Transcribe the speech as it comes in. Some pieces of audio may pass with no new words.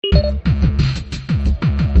I'm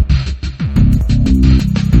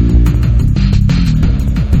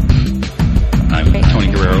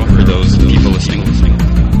Tony Guerrero, for those people listening.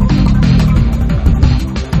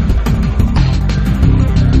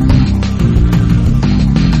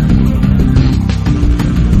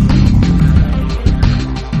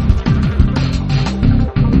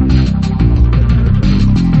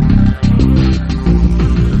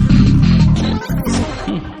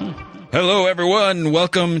 Hello, everyone.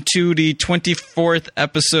 Welcome to the 24th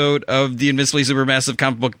episode of the Invincibly Supermassive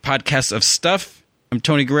Comic Book Podcast of Stuff. I'm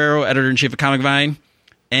Tony Guerrero, editor-in-chief of Comic Vine,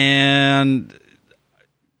 and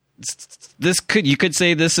you could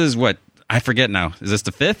say this is what? I forget now. Is this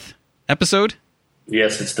the 5th episode?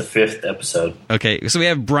 Yes, it's the 5th episode. Okay, so we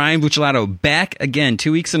have Brian Buccellato back again,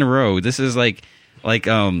 2 weeks in a row. This is like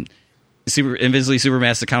Invincibly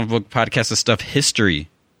Supermassive Comic Book Podcast of Stuff history.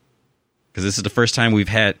 Because this is the first time we've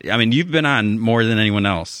had. I mean, you've been on more than anyone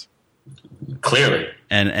else, clearly,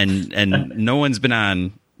 and no one's been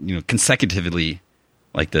on, consecutively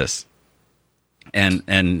like this.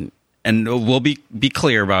 And we'll be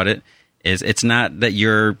clear about it. It's not that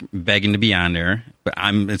you're begging to be on there, but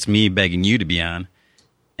it's me begging you to be on.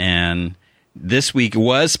 And this week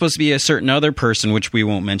was supposed to be a certain other person, which we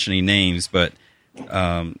won't mention any names, but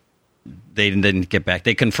they didn't get back.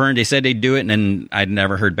 They confirmed. They said they'd do it, and then I'd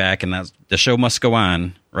never heard back. And the show must go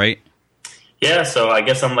on, right? Yeah. So I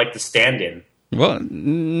guess I'm like the stand-in. Well,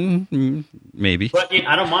 maybe. But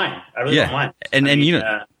I don't mind. I really don't mind. And you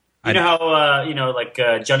know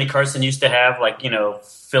how Johnny Carson used to have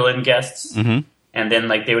fill-in guests, mm-hmm. and then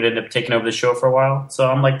they would end up taking over the show for a while. So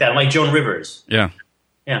I'm like that. I'm like Joan Rivers. Yeah.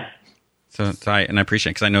 Yeah. So I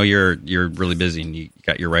appreciate it, because I know you're really busy and you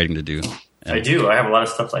got your writing to do. I do. I have a lot of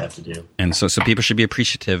stuff I have to do. And so people should be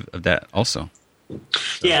appreciative of that also. So.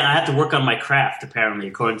 Yeah, I have to work on my craft, apparently,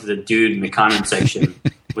 according to the dude in the comment section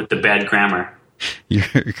with the bad grammar.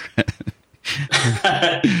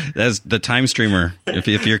 That's the time streamer.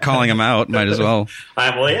 If you're calling him out, might as well.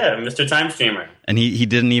 Mr. Time Streamer. And he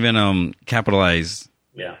didn't even capitalize.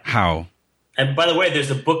 Yeah. How? And by the way, there's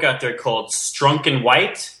a book out there called Strunk and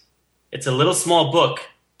White. It's a little small book,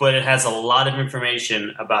 but it has a lot of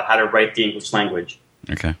information about how to write the English language.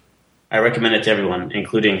 Okay. I recommend it to everyone,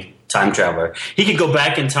 including Time Traveler. He can go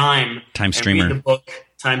back in time Time Streamer. And read the book,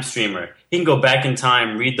 Time Streamer. He can go back in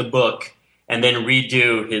time, read the book, and then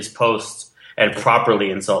redo his post and properly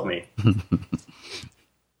insult me.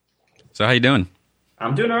 So how you doing?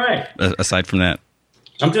 I'm doing all right. Aside from that?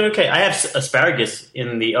 I'm doing okay. I have asparagus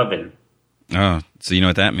in the oven. Oh, so you know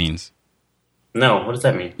what that means? No, what does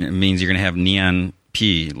that mean? It means you're going to have neon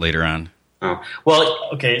pea later on. Oh. Well,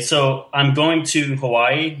 okay, so I'm going to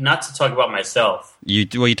Hawaii, not to talk about myself. You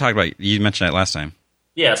mentioned that last time.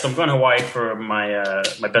 Yeah, so I'm going to Hawaii for my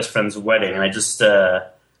my best friend's wedding, and I just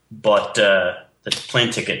bought the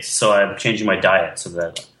plane tickets, so I'm changing my diet so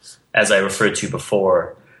that, as I referred to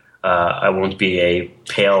before, I won't be a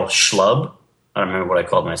pale schlub. I don't remember what I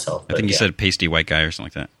called myself. I think you said pasty white guy or something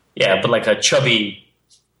like that. Yeah, but like a chubby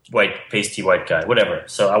pasty white guy, whatever.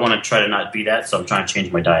 So I want to try to not be that, so I'm trying to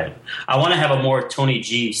change my diet. I want to have a more Tony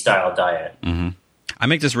G style diet. Mm-hmm. I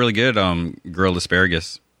make this really good grilled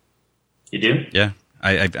asparagus. You do? Yeah.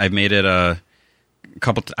 I've made it a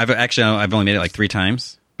couple I've only made it like 3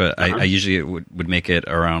 times, but I usually would make it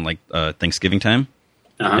around like Thanksgiving time.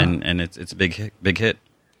 And it's a big hit.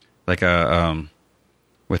 Like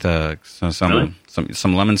with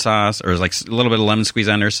some lemon sauce, or like a little bit of lemon squeeze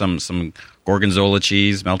on there, some gorgonzola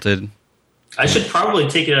cheese melted. I should probably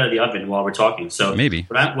take it out of the oven while we're talking. So maybe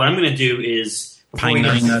what I'm going to do is, before we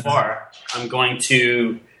get too far, I'm going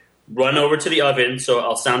to run over to the oven, so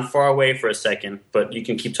I'll sound far away for a second, but you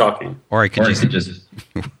can keep talking. Or I could just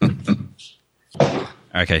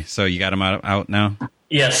Okay, so you got them out now?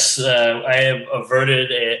 Yes, I have averted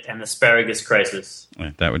an asparagus crisis.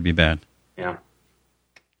 That would be bad. Yeah.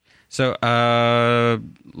 So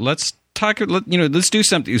let's talk. Let's do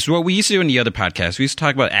something. It's what we used to do in the other podcast. We used to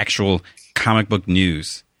talk about actual comic book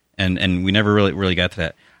news, and we never really got to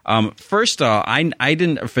that. First off, I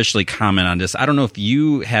didn't officially comment on this. I don't know if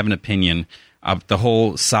you have an opinion of the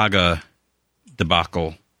whole Saga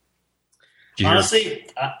debacle. Honestly,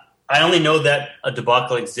 I only know that a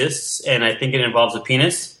debacle exists, and I think it involves a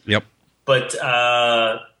penis. Yep. But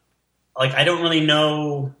I don't really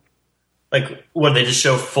know. What, they just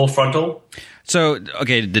show full frontal? So,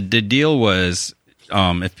 okay, the deal was,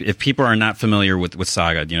 if people are not familiar with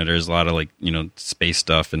Saga, there's a lot of space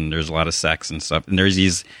stuff, and there's a lot of sex and stuff, and there's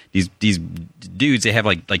these dudes, they have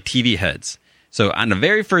like TV heads. So on the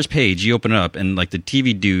very first page, you open it up, and the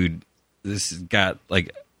TV dude, this has got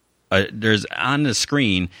there's on the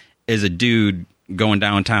screen is a dude going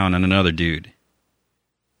downtown on another dude.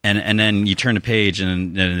 And then you turn the page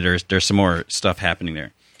and then there's some more stuff happening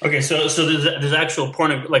there. Okay, so there's actual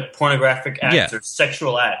pornographic acts or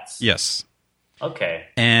sexual acts. Yes. Okay.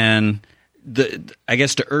 And I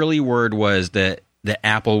guess the early word was that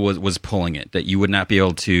Apple was pulling it, that you would not be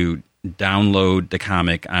able to download the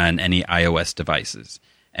comic on any iOS devices.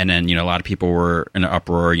 And then, a lot of people were in an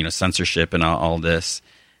uproar, censorship and all this.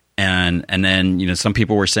 And then, some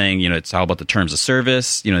people were saying, it's all about the terms of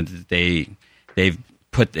service. They've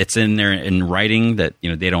put it's in there in writing that,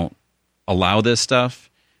 they don't allow this stuff.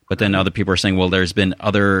 But then other people are saying, well, there's been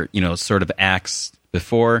other, sort of acts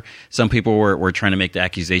before. Some people were trying to make the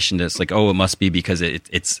accusation that it's like, oh, it must be because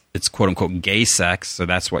it's quote unquote gay sex. So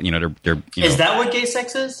that's what, they're Is that what gay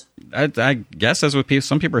sex is? I guess that's what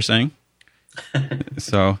some people are saying.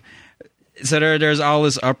 So there's all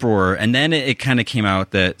this uproar, and then it kind of came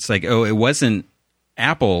out that it's like, oh, it wasn't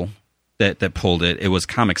Apple that pulled it; it was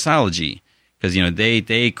Comixology, because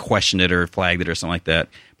they questioned it or flagged it or something like that.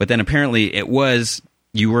 But then apparently it was,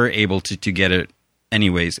 you were able to get it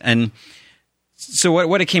anyways. And so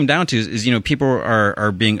what it came down to is people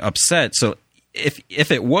are being upset. So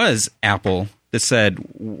if it was Apple that said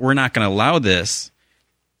we're not going to allow this,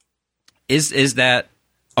 is that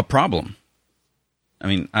a problem? I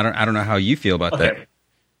mean, I don't know how you feel about that.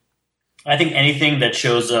 I think anything that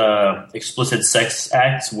shows explicit sex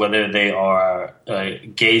acts, whether they are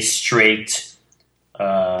gay, straight,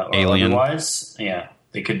 or alien, otherwise,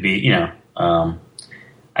 they could be.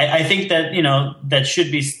 I think that there should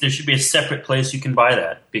be a separate place you can buy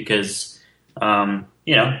that, because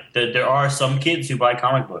there are some kids who buy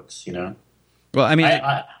comic books. Well, I mean,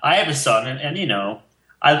 I have a son, and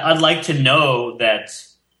I'd like to know that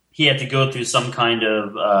he had to go through some kind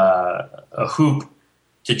of a hoop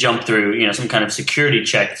to jump through, some kind of security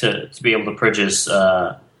check to be able to purchase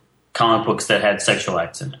comic books that had sexual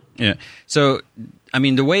acts in it. Yeah. So, I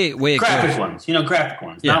mean, the way it graphic goes, ones, graphic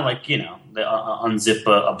ones, not like they unzip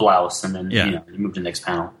a blouse and then you move to the next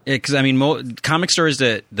panel. Yeah, because I mean, comic stores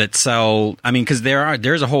that sell, I mean, because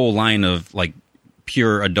there's a whole line of like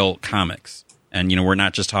pure adult comics, and we're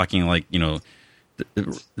not just talking like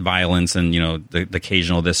the violence and the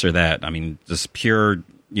occasional this or that. I mean, just pure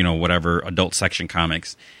whatever adult section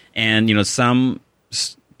comics. And some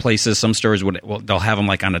places, some stores they'll have them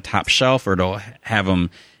like on the top shelf, or they'll have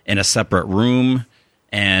them in a separate room.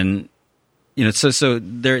 And so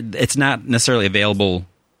there, it's not necessarily available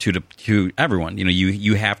to everyone.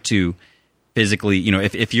 You have to physically,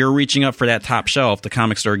 if you're reaching up for that top shelf, the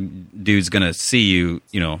comic store dude's going to see you,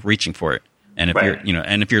 reaching for it. And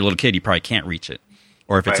if you're a little kid, you probably can't reach it.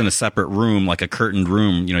 Or if it's in a separate room, like a curtained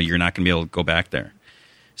room, you're not going to be able to go back there.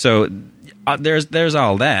 So there's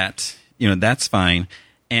all that. That's fine.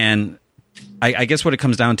 And I guess what it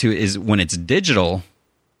comes down to is when it's digital,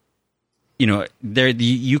 there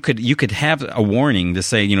you could have a warning to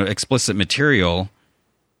say explicit material,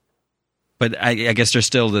 but I guess there's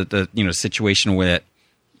still the situation where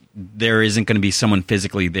there isn't going to be someone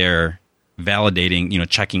physically there validating,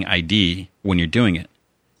 checking ID when you're doing it.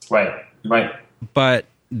 Right. But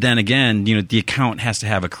then again, the account has to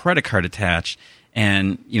have a credit card attached,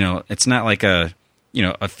 and it's not like a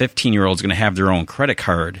 15-year-old's going to have their own credit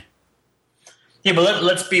card. Yeah, but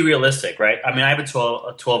let's be realistic, right? I mean, I have a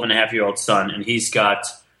 12 and a half year old son, and he's got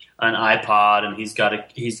an iPod, and he's got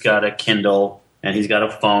a Kindle, and he's got a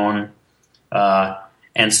phone,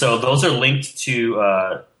 and so those are linked to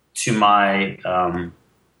my card,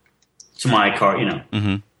 to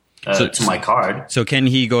my card. So can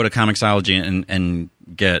he go to Comixology and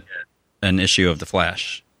get an issue of The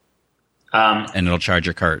Flash, and it'll charge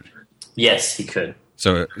your card? Yes, he could.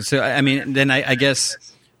 So I mean, then I guess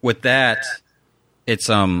with that, it's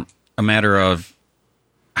a matter of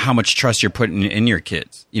how much trust you're putting in your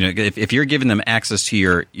kids. If you're giving them access to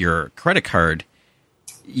your credit card,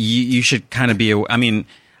 you should kind of be. I mean,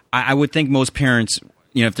 I would think most parents,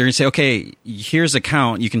 if they're going to say, okay, here's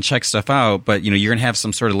account, you can check stuff out, but you're going to have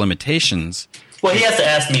some sort of limitations. Well, he has to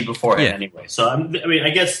ask me beforehand anyway. So I mean, I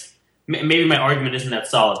guess maybe my argument isn't that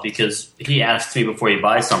solid because he asks me before he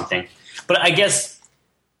buys something. But I guess.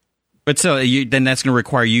 But still, then that's going to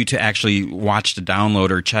require you to actually watch the download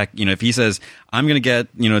or check. If he says, I'm going to get,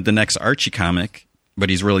 the next Archie comic, but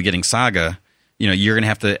he's really getting Saga, you're going to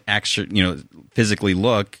have to actually, physically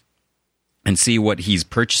look and see what he's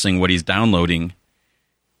purchasing, what he's downloading.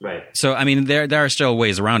 Right. So, I mean, there are still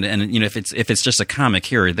ways around it. And, if it's just a comic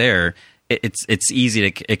here or there, it's easy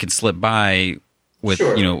it can slip by with,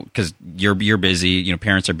 because you're busy,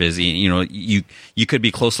 parents are busy, you could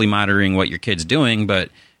be closely monitoring what your kid's doing, but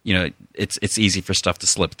it's easy for stuff to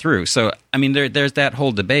slip through. So, I mean, there's that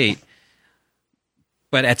whole debate.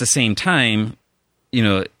 But at the same time,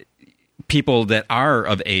 people that are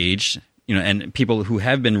of age, and people who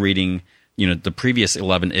have been reading, the previous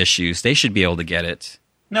 11 issues, they should be able to get it.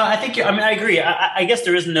 No, I think I agree. I guess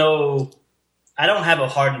there is no. I don't have a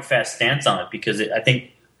hard and fast stance on it because I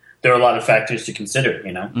think there are a lot of factors to consider.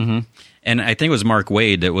 Mm-hmm. And I think it was Mark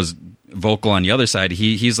Waid that was vocal on the other side.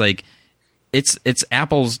 He's like, it's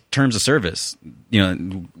Apple's terms of service.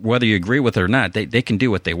 Whether you agree with it or not, they can do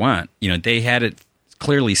what they want. They had it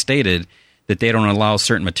clearly stated that they don't allow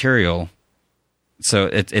certain material, so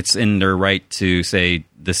it's in their right to say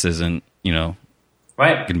this isn't right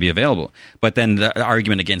going to be available. But then the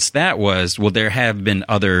argument against that was, well, there have been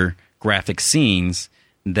other graphic scenes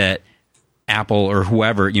that Apple or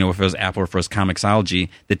whoever, if it was Apple or if it was Comixology,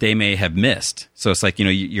 that they may have missed. So it's like,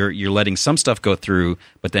 you're letting some stuff go through,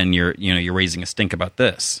 but then you're raising a stink about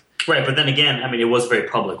this. Right, but then again, it was very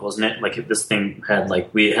public, wasn't it? Like this thing had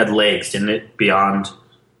we had legs, didn't it? Beyond.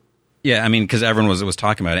 Yeah, because everyone was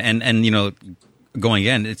talking about it, and going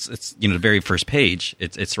in, it's the very first page,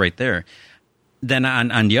 it's right there. Then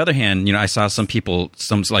on the other hand, I saw some people,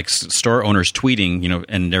 some like store owners tweeting,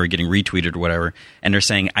 and they were getting retweeted or whatever, and they're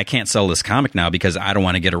saying, I can't sell this comic now because I don't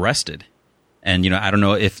want to get arrested. And, I don't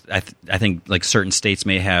know if, I think like certain states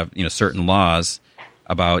may have, certain laws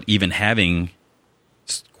about even having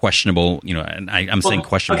questionable, and I'm saying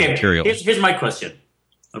questionable material. Here's my question.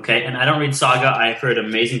 Okay. And I don't read Saga. I've heard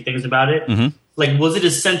amazing things about it. Mm-hmm. Like, was it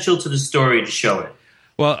essential to the story to show it?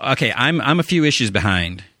 Well, okay. I'm a few issues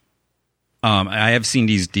behind. I have seen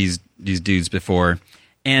these dudes before,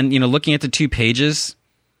 and looking at the 2 pages,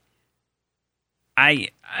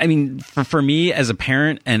 for me as a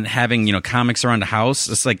parent and having comics around the house,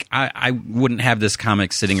 it's like I wouldn't have this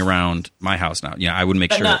comic sitting around my house now. I would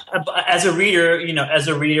make sure. As a reader,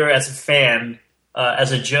 as a fan,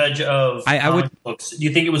 as a judge of comic books, do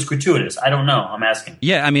you think it was gratuitous? I don't know. I'm asking.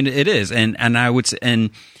 Yeah, it is, and I would say, and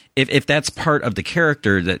if that's part of the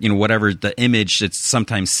character, that whatever the image that's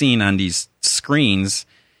sometimes seen on these screens,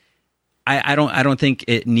 I don't think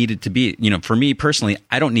it needed to be. For me personally,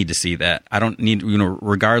 I don't need to see that. I don't need,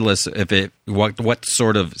 regardless if what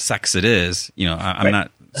sort of sex it is. I'm right.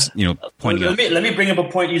 Not pointing. Let me bring up a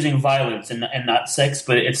point using violence and not sex,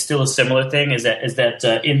 but it's still a similar thing. Is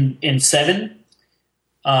that in 7,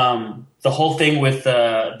 the whole thing with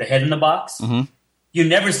the head in the box. Mm-hmm. You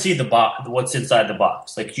never see the box, what's inside the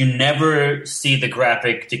box. Like, you never see the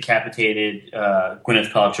graphic decapitated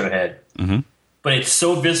Gwyneth Paltrow head. Mm-hmm. But it's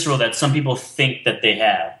so visceral that some people think that they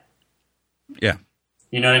have. Yeah.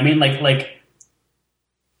 You know what I mean? Like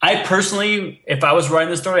I personally, if I was writing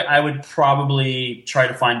the story, I would probably try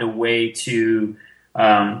to find a way to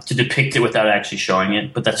depict it without actually showing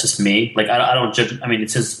it. But that's just me. Like, I don't judge.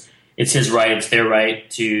 It's his right. It's their right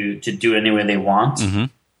to do it any way they want. Mm-hmm.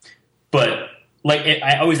 But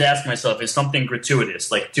I always ask myself, is something gratuitous?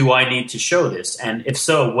 Like, do I need to show this? And if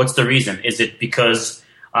so, what's the reason? Is it because,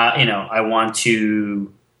 I want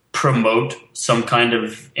to promote some kind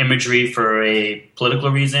of imagery for a political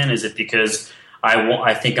reason? Is it because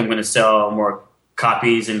I think I'm going to sell more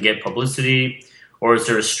copies and get publicity? Or is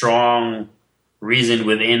there a strong reason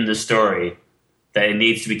within the story that it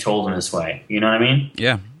needs to be told in this way? You know what I mean?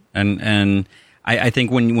 Yeah. And I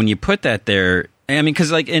think when you put that there,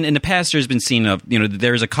 because like in the past, there's been seen of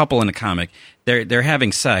there's a couple in a comic, they're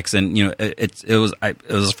having sex, and it was a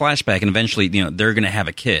flashback, and eventually they're going to have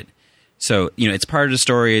a kid. So it's part of the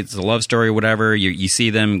story. It's a love story, whatever. You see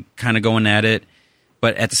them kind of going at it,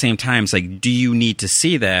 but at the same time, it's like, do you need to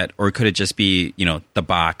see that, or could it just be the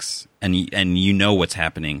box and what's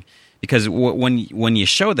happening? Because when you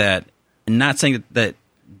show that, I'm not saying that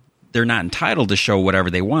they're not entitled to show whatever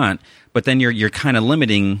they want, but then you're kind of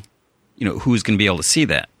limiting who's going to be able to see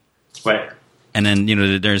that. Right. And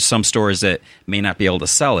then, there's some stores that may not be able to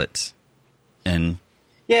sell it. And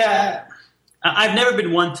yeah, I've never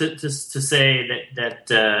been one to say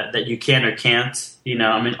that you can or can't.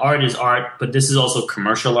 Art is art, but this is also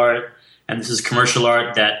commercial art, and this is commercial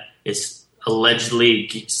art that is allegedly,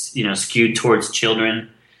 skewed towards children.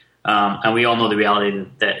 And we all know the reality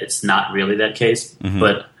that it's not really that case. Mm-hmm.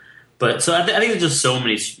 But so I think there's just so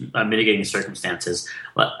many mitigating circumstances.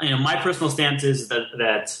 My personal stance is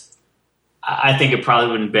that I think it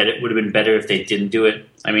probably would have been better if they didn't do it.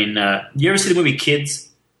 You ever see the movie Kids?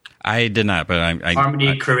 I did not, but I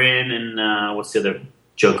Harmony Korine and what's the other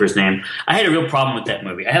Joker's name? I had a real problem with that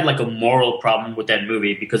movie. I had like a moral problem with that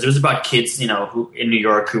movie because it was about kids, who in New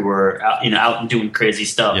York who were out and doing crazy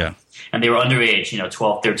stuff. Yeah. And they were underage,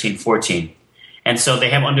 12, 13, 14. And so they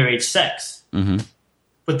have underage sex. Mm-hmm.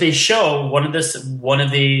 But they show one of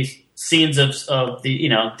the scenes of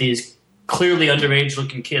the these clearly underage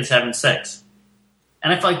looking kids having sex,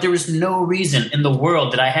 and I felt like there was no reason in the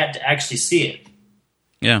world that I had to actually see it.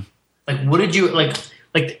 Yeah. Like, what did you like?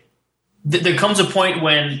 There comes a point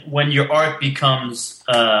when your art becomes,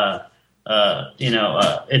 it's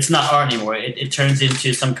not art anymore. It turns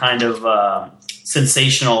into some kind of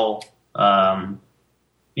sensational, driven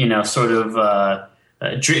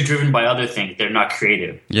by other things. They're not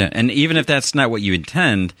creative. Yeah, and even if that's not what you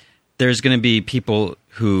intend, there's going to be people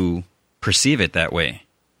who perceive it that way,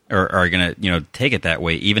 or are going to take it that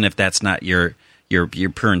way, even if that's not your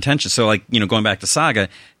pure intention. So, like, going back to Saga,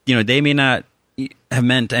 they may not have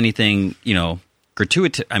meant anything,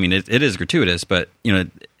 gratuitous. I mean, it is gratuitous, but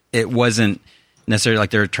it wasn't necessarily like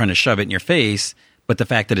they're trying to shove it in your face. But the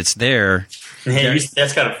fact that it's there,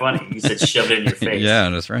 that's kind of funny. You said shove it in your face. Yeah,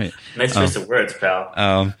 that's right. Nice choice of words,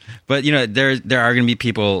 pal. But there are going to be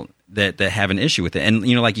people that have an issue with it,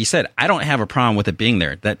 and like you said, I don't have a problem with it being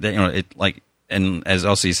there. And as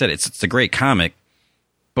also you said, it's a great comic,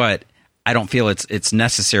 but I don't feel it's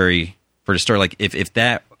necessary for the story. Like if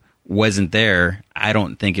that wasn't there, I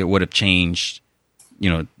don't think it would have changed,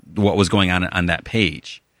 what was going on that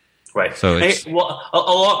page. Right. So this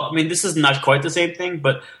is not quite the same thing,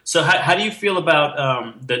 but so how do you feel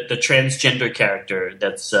about the transgender character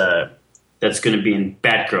that's going to be in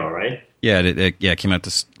Batgirl, right? Yeah, it came out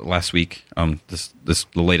this last week. The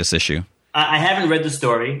latest issue. I haven't read the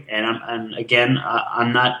story, and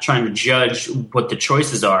I'm not trying to judge what the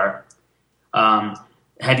choices are.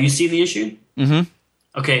 Have you seen the issue? Mm-hmm.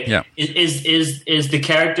 Okay. Yeah. Is the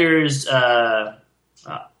character's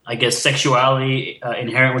I guess sexuality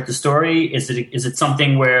inherent with the story? Is it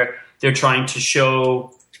something where they're trying to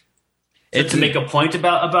show to make a point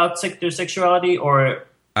about their sexuality, or?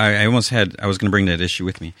 I was going to bring that issue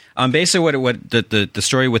with me. Basically, what the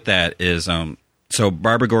story with that is, so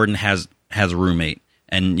Barbara Gordon has a roommate,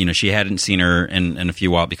 and she hadn't seen her in a few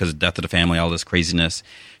while because of death of the family, all this craziness.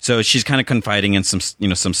 So she's kind of confiding in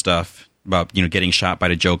some stuff about getting shot by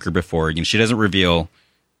the Joker before. She doesn't reveal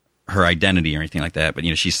her identity or anything like that, but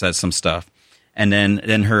she says some stuff, and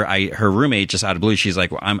then her roommate, just out of blue, she's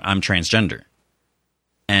like, "Well, I'm transgender,"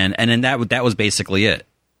 and then that was basically it.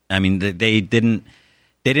 I mean, they didn't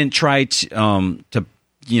try to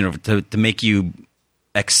make you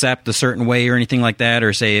accept a certain way or anything like that,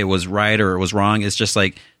 or say it was right or it was wrong. It's just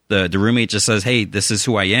like the roommate just says, "Hey, this is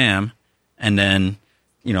who I am," and then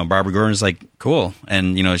Barbara Gordon's like, "Cool,"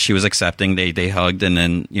 and she was accepting. They hugged, and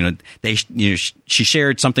then she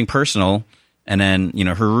shared something personal, and then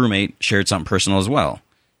her roommate shared something personal as well.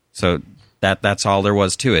 So that's all there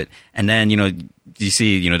was to it. And then you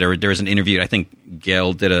see there was an interview. I think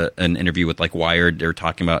Gail did an interview with like Wired. They were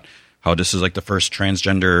talking about how this is like the first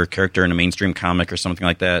transgender character in a mainstream comic or something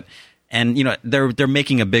like that. And they're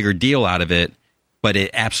making a bigger deal out of it, but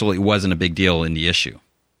it absolutely wasn't a big deal in the issue.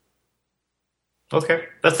 Okay,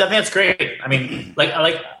 I think that's great. I mean,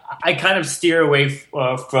 I kind of steer away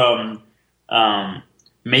from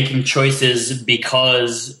making choices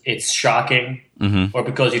because it's shocking, mm-hmm. or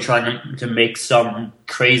because you're trying to make some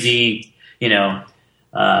crazy,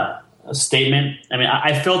 statement. I mean,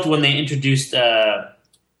 I felt when they introduced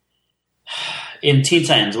in Teen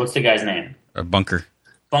Titans, what's the guy's name? Bunker.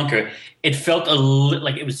 It felt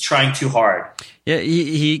like it was trying too hard. Yeah,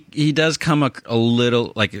 he does come a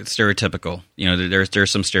little like stereotypical.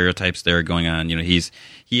 There's some stereotypes there going on. He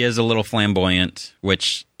is a little flamboyant,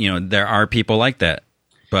 which there are people like that,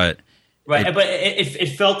 but right. But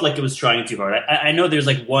it felt like it was trying too hard. I know there's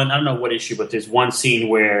like one, I don't know what issue, but there's one scene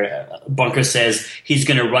where Bunker says he's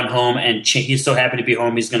going to run home and he's so happy to be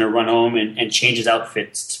home, he's going to run home and change his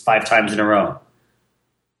outfits 5 times in a row.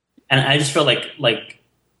 And I just felt like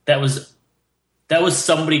that was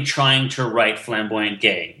somebody trying to write flamboyant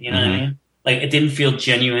gay. You know mm-hmm. what I mean? Like, it didn't feel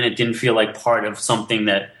genuine. It didn't feel like part of something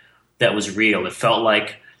that was real. It felt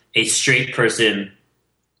like a straight person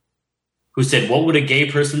who said, "What would a gay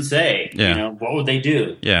person say? Yeah. What would they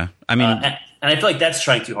do?" Yeah, I mean, and I feel like that's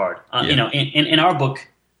trying too hard. Yeah. In our book,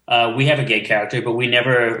 we have a gay character, but we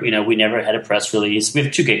never had a press release. We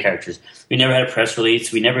have 2 gay characters. We never had a press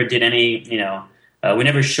release. We never did any, we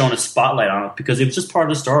never shone a spotlight on it because it was just part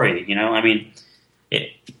of the story. I mean,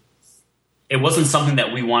 it wasn't something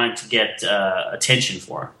that we wanted to get attention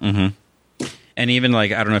for. Mm-hmm. And even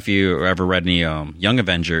like, I don't know if you ever read any Young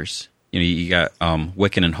Avengers. You got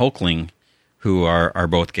Wiccan and Hulkling, who are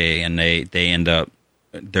both gay, and they end up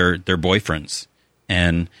they're boyfriends,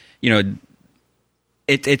 and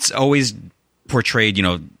it's always portrayed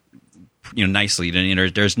nicely.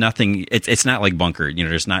 There's nothing. It's not like Bunker.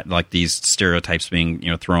 There's not like these stereotypes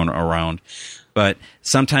being thrown around, but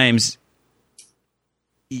sometimes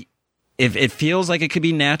if it feels like it could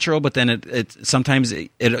be natural, but then it sometimes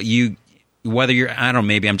you whether you're, I don't know,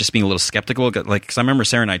 maybe I'm just being a little skeptical. Like, because I remember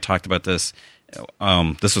Sarah and I talked about this.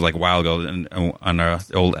 This was like a while ago on our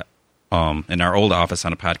old, in our old office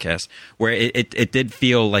on a podcast, where it did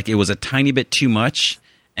feel like it was a tiny bit too much.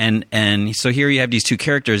 And so here you have these two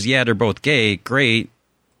characters. Yeah, they're both gay, great,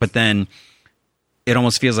 but then it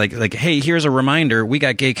almost feels like, hey, here's a reminder: we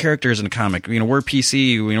got gay characters in the comic. We're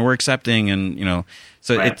PC. We're accepting, and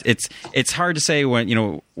so right. It's hard to say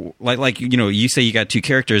when like you say you got two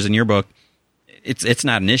characters in your book. It's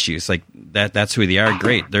not an issue. It's like that's who they are.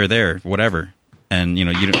 Great, they're there, whatever. And you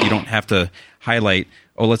don't have to highlight.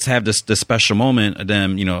 Oh, let's have this special moment of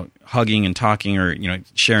them, hugging and talking, or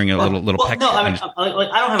sharing a little peck. No, I mean,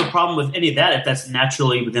 I don't have a problem with any of that if that's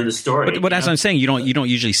naturally within the story. But as I'm saying, you don't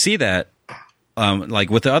usually see that. Like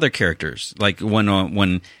with the other characters, like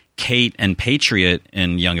when Kate and Patriot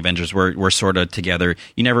in Young Avengers were sort of together,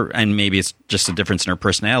 you never, and maybe it's just a difference in their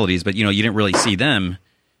personalities, but you didn't really see them.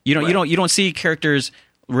 You don't see characters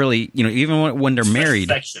really, even when they're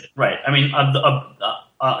married. Right. I mean,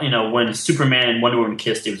 when Superman and Wonder Woman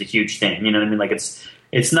kissed, it was a huge thing. You know what I mean? Like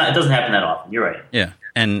it's not, it doesn't happen that often. You're right. Yeah,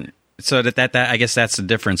 and so that I guess that's the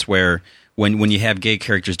difference where. When you have gay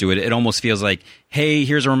characters do it, it almost feels like, hey,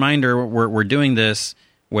 here's a reminder we're doing this.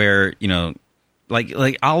 Where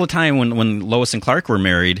like all the time when Lois and Clark were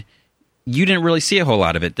married, you didn't really see a whole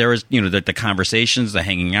lot of it. There was the conversations, the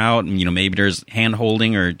hanging out, and maybe there's hand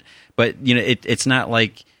holding but it's not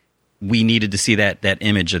like we needed to see that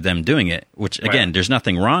image of them doing it. Which again, right. There's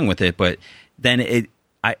nothing wrong with it, but then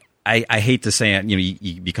I hate to say it.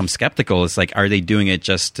 You become skeptical. It's like, are they doing it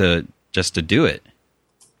just to do it?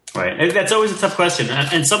 Right. That's always a tough question.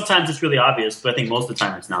 And sometimes it's really obvious, but I think most of the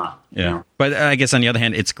time it's not. Yeah. But I guess on the other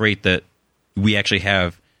hand, it's great that we actually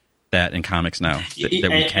have that in comics now. That we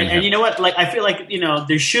can and you know what? Like, I feel like,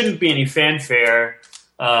 there shouldn't be any fanfare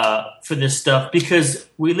for this stuff because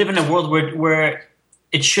we live in a world where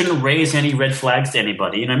it shouldn't raise any red flags to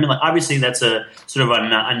anybody. You know what I mean? Like, obviously that's a sort of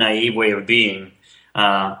a naive way of being.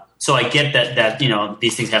 So I get that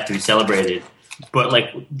these things have to be celebrated. But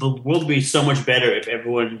like the world would be so much better if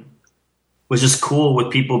everyone was just cool with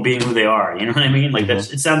people being who they are. You know what I mean? Like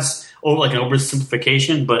it sounds like an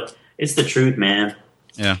oversimplification, but it's the truth, man.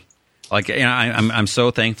 Yeah, like I'm so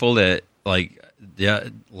thankful that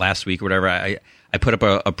last week or whatever I put up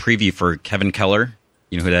a preview for Kevin Keller.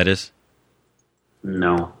 You know who that is?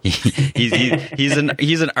 No. he's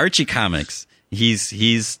in Archie comics.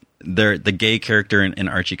 He's the gay character in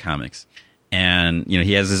Archie comics, and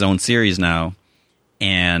he has his own series now.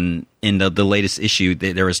 And in the latest issue,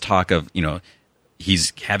 there was talk of,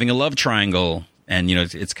 he's having a love triangle. And,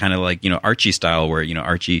 it's kind of like, Archie style where,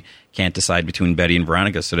 Archie can't decide between Betty and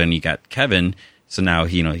Veronica. So then you got Kevin. So now,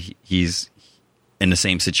 he's in the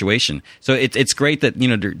same situation. So it's great that,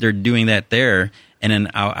 they're doing that there. And then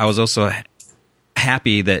I was also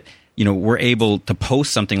happy that, we're able to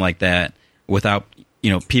post something like that without,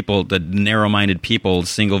 people, the narrow-minded people,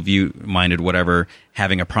 single-view-minded, whatever,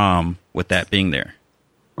 having a problem with that being there.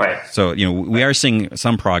 Right. So, we are seeing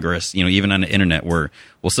some progress, even on the internet where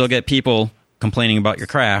we'll still get people complaining about your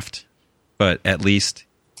craft, but at least,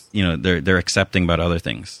 they're accepting about other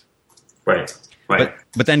things. Right. Right.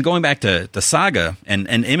 But then going back to the Saga and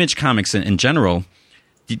Image Comics in general,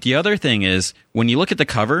 the other thing is when you look at the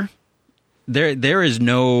cover, there is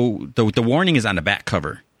the warning is on the back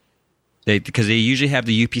cover. Because they usually have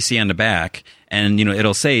the UPC on the back and,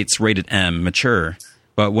 it'll say it's rated M, mature.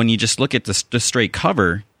 But when you just look at the straight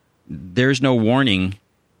cover, there's no warning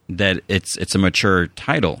that it's a mature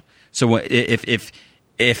title. So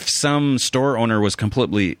if some store owner was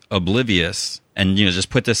completely oblivious and just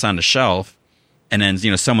put this on the shelf, and then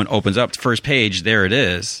someone opens up the first page, there it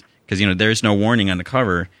is, because there's no warning on the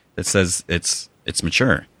cover that says it's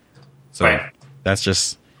mature. So right. That's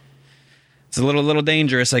just it's a little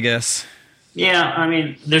dangerous, I guess. Yeah, I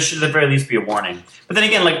mean, there should at the very least be a warning. But then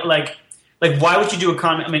again, like why would you do a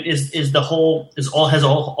comic? I mean, has all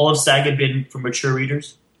of Saga been for mature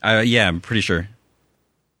readers? Yeah, I'm pretty sure.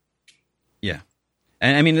 Yeah,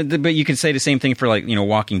 and I mean, but you can say the same thing for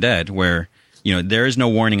Walking Dead, where there is no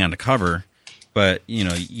warning on the cover, but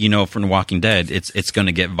from Walking Dead, it's going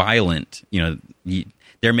to get violent.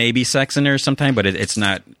 There may be sex in there sometime, but it's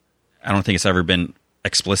not. I don't think it's ever been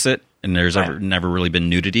explicit, and there's never really been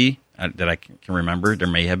nudity that I can remember. There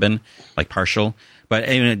may have been partial. But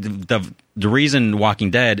the reason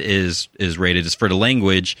Walking Dead is rated is for the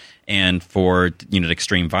language and for the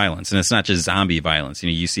extreme violence, and it's not just zombie violence.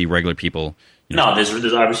 You see regular people. No, there's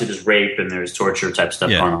obviously rape and there's torture type stuff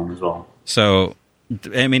going on as well. So,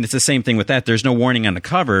 I mean, it's the same thing with that. There's no warning on the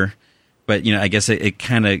cover, but I guess it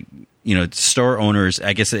kind of store owners,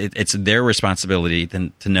 I guess it's their responsibility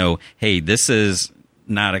to know, hey, this is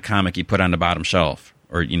not a comic you put on the bottom shelf,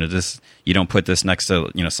 or this, you don't put this next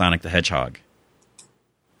to Sonic the Hedgehog.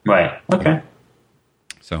 Right. Okay.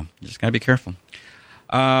 So you just gotta be careful.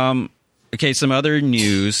 Okay, some other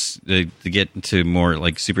news to get into more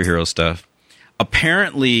like superhero stuff.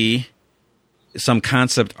 Apparently, some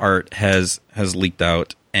concept art has leaked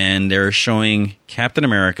out, and they're showing Captain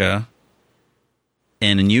America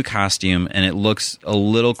in a new costume, and it looks a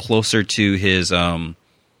little closer to his heroes.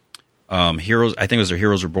 I think it was their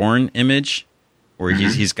Heroes Reborn image, where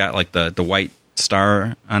he's got like the white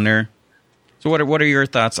star on there. So what are your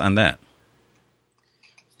thoughts on that?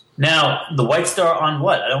 Now, the white star on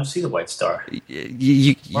what? I don't see the white star.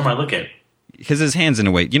 Where am I looking? Because his hand's in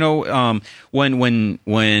a way. When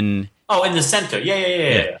oh, in the center.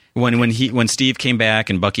 Yeah. When Steve came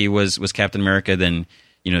back and Bucky was Captain America, then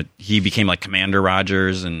he became like Commander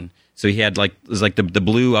Rogers, and so he had like, it was like the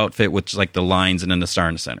blue outfit with like the lines and then the star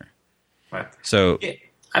in the center. Right. So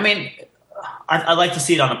I mean, I'd like to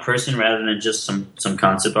see it on a person rather than just some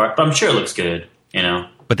concept art, but I'm sure it looks good.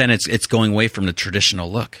 But then it's going away from the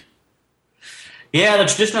traditional look. Yeah, the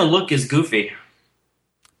traditional look is goofy.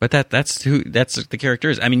 But that's the character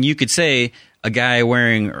is. I mean, you could say a guy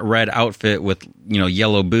wearing a red outfit with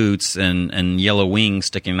yellow boots and yellow wings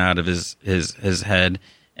sticking out of his head,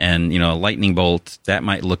 and a lightning bolt, that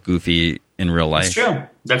might look goofy in real life.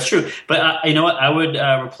 That's true. But you know what? I would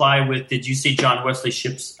reply with, did you see John Wesley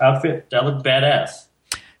Shipp's outfit? That looked badass.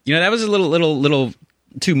 That was a little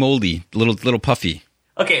too moldy, a little puffy.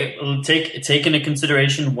 Okay, take into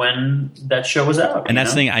consideration when that show was out. And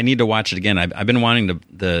that's the thing. I need to watch it again. I've been wanting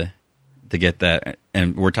to get that.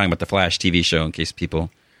 And we're talking about the Flash TV show in case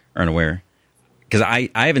people aren't aware. Because I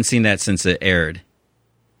haven't seen that since it aired.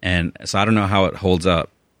 And so I don't know how it holds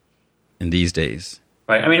up in these days.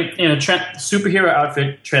 Right. I mean, superhero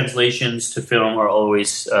outfit translations to film are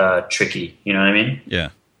always tricky. You know what I mean? Yeah.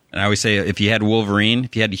 And I always say, if you had Wolverine,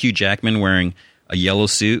 if you had Hugh Jackman wearing a yellow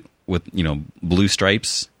suit with blue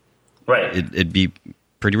stripes, right, it'd be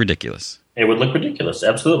pretty ridiculous. It would look ridiculous,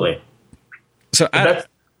 absolutely. So that's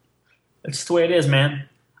the way it is, man.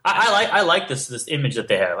 I like this image that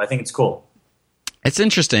they have. I think it's cool. It's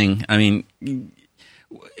interesting. I mean,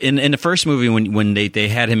 in the first movie when they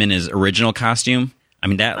had him in his original costume, I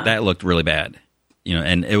mean that looked really bad,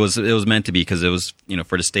 and it was meant to be because it was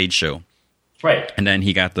for the stage show, right? And then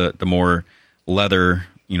he got the more leather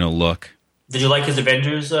look. Did you like his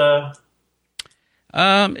Avengers? It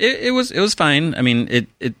was fine. I mean,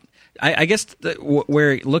 I guess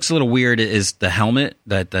where it looks a little weird is the helmet,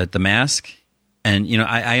 the mask, and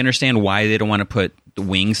I understand why they don't want to put the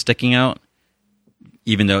wings sticking out,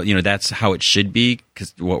 even though that's how it should be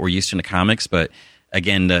because what we're used to in the comics. But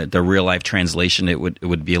again, the real life translation it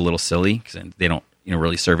would be a little silly because they don't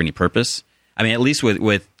really serve any purpose. I mean, at least with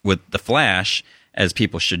the Flash, as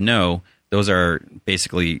people should know, those are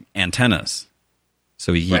basically antennas,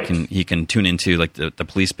 so he can tune into like the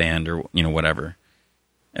police band or whatever,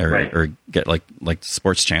 or get like the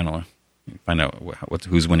sports channel, find out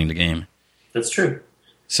who's winning the game. That's true.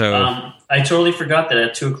 So I totally forgot that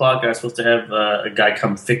at 2:00 I was supposed to have a guy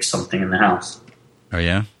come fix something in the house. Oh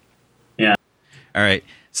yeah, yeah. All right.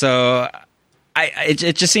 So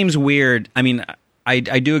it just seems weird. I mean, I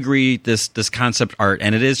do agree this concept art,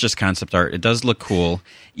 and it is just concept art. It does look cool.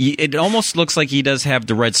 It almost looks like he does have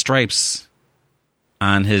the red stripes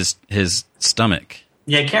on his stomach.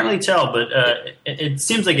 Yeah, I can't really tell, but it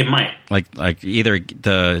seems like it might. Like either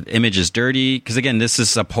the image is dirty, because again, this is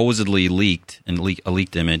supposedly leaked and a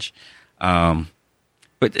leaked image. But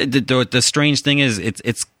the strange thing is,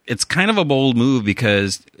 it's kind of a bold move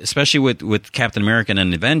because, especially with Captain America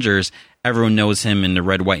and the Avengers, everyone knows him in the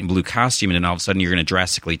red, white, and blue costume, and then all of a sudden you're going to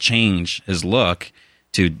drastically change his look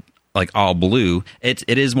to like all blue. It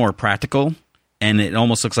is more practical, and it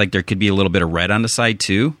almost looks like there could be a little bit of red on the side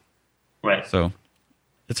too. Right. So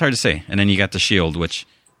it's hard to say. And then you got the shield, which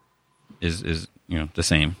is the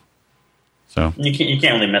same. So you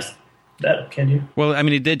can't really mess that up, can you? Well, I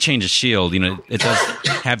mean, it did change the shield. It does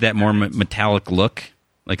have that more metallic look,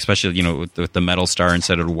 like especially with the metal star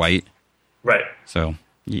instead of white. Right. So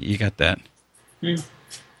you got that.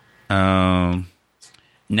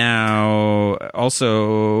 Now,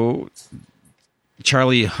 also,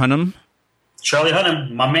 Charlie Hunnam,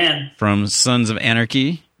 my man. From Sons of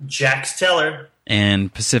Anarchy. Jax Teller.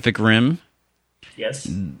 And Pacific Rim. Yes.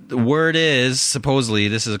 The word is, supposedly,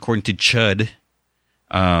 this is according to Chud,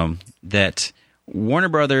 that Warner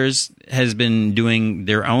Brothers has been doing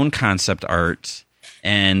their own concept art,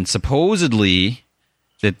 and supposedly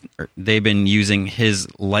that they've been using his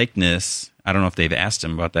likeness. I don't know if they've asked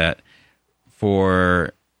him about that,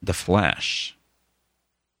 for The Flash.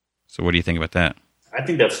 So what do you think about that? I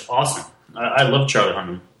think that's awesome. I love Charlie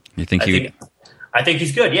Hunnam. You think I think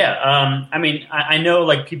he's good. Yeah. I mean, I know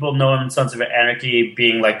like people know him in Sons of Anarchy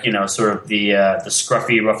being like sort of the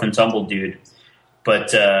scruffy rough and tumble dude,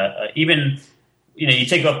 but even you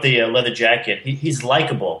take off the leather jacket, he's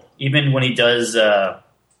likable. Even when he does sort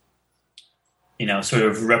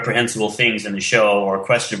of reprehensible things in the show or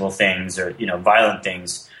questionable things or violent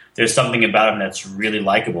things, there's something about him that's really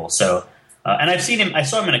likable. So, and I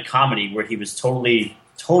saw him in a comedy where he was totally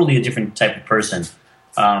a different type of person.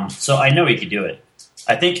 So I know he could do it.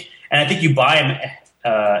 I think you buy him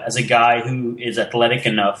as a guy who is athletic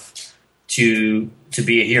enough to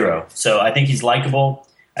be a hero. So I think he's likable.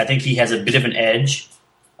 I think he has a bit of an edge,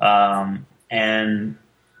 and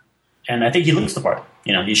I think he looks the part.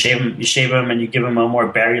 You shave him, and you give him a more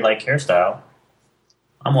Barry-like hairstyle.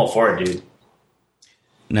 I'm all for it, dude.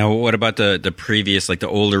 Now, what about the previous, like the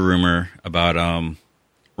older rumor about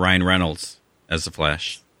Ryan Reynolds as the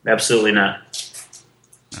Flash? Absolutely not.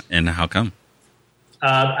 And how come?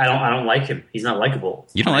 I don't like him. He's not likable.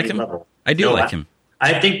 You don't like him? Level. I do like him.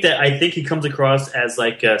 I think he comes across as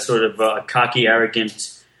like a sort of a cocky,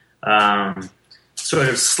 arrogant, sort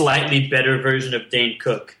of slightly better version of Dane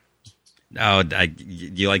Cook. Oh,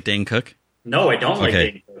 you like Dane Cook? No, I don't like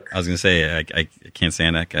Dane Cook. I was going to say I can't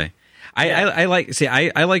stand that guy. I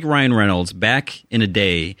like Ryan Reynolds. Back in a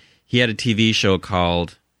day, he had a TV show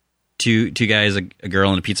called Two Guys, a Girl,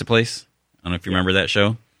 and a Pizza Place. I don't know if you remember that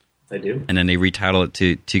show. I do. And then they retitled it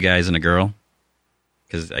to Two Guys and a Girl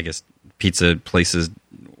because I guess pizza places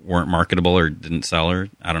weren't marketable or didn't sell, or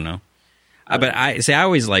I don't know. But I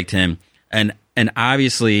always liked him, and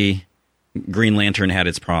obviously Green Lantern had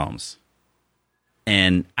its problems,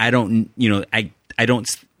 and I don't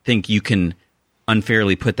think you can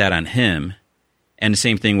unfairly put that on him. And the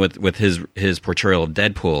same thing with his portrayal of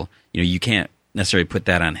Deadpool. You can't necessarily put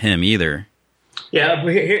that on him either. Yeah,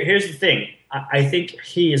 but here's the thing. I think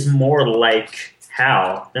he is more like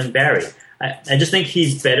Hal than Barry. I just think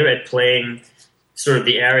he's better at playing sort of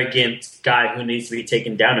the arrogant guy who needs to be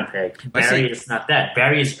taken down a peg. Barry is not that.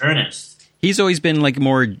 Barry is earnest. He's always been like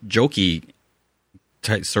more jokey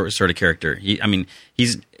type, sort of character.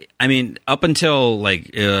 Up until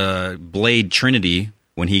like Blade Trinity,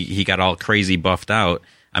 when he got all crazy buffed out.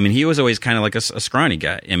 I mean, he was always kind of like a scrawny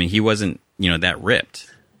guy. I mean, he wasn't that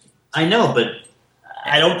ripped. I know, but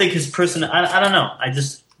I don't think his person. I don't know.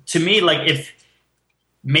 To me, like if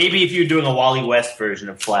you're doing a Wally West version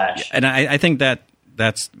of Flash, and I think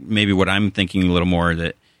that's maybe what I'm thinking a little more,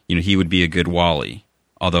 that he would be a good Wally,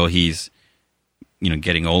 although he's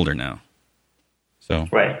getting older now. So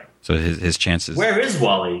right. So his chances. Where is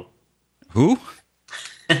Wally? Who?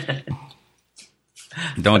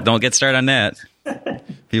 Don't get started on that.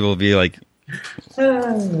 People will be like,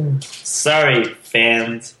 sorry,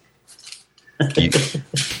 fans.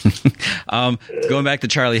 Going back to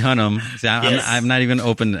Charlie Hunnam, Yes. I'm not even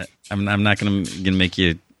open. I'm not going to make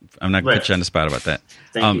you. I'm not going to put you on the spot about that.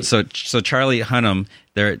 So Charlie Hunnam,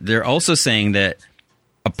 they're also saying that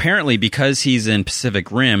apparently because he's in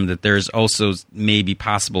Pacific Rim, that there's also maybe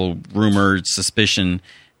possible rumored suspicion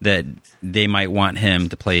that they might want him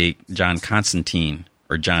to play John Constantine.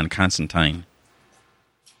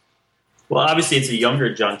 Well, obviously it's a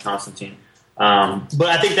younger John Constantine, but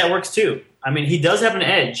I think that works too. I mean, he does have an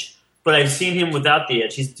edge, but I've seen him without the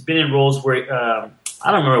edge. He's been in roles where I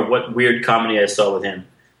don't remember what weird comedy I saw with him.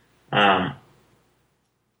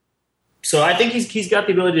 So I think he's got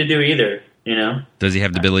the ability to do either. Does he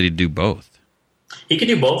have the ability to do both? He can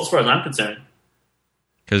do both, as far as I'm concerned.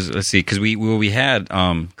 Because we had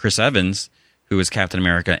Chris Evans, who was Captain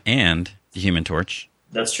America and the Human Torch.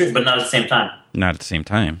 That's true, but not at the same time. Not at the same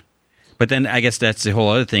time. But then I guess that's the whole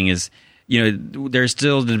other thing is, there's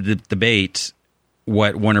still the debate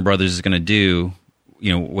what Warner Brothers is going to do,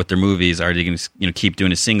 with their movies. Are they going to keep doing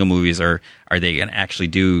the single movies, or are they going to actually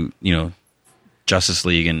do, Justice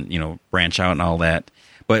League and, branch out and all that?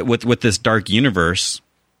 But with this dark universe,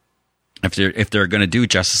 if they're going to do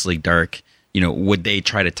Justice League Dark, would they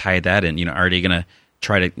try to tie that in? Are they going to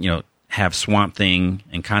try to, have Swamp Thing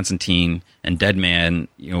and Constantine and Deadman,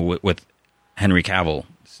 with Henry Cavill,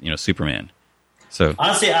 Superman? So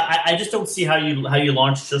honestly, I just don't see how you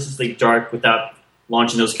launch Justice League Dark without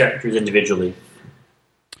launching those characters individually.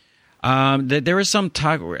 There was some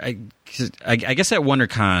talk. I guess at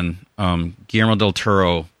WonderCon, Guillermo del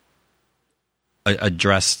Toro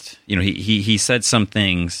addressed. He said some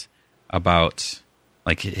things about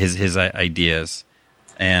like his ideas,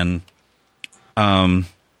 and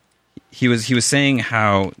he was saying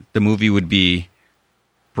how the movie would be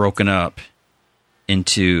broken up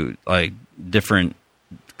into like different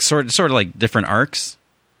sort of like different arcs.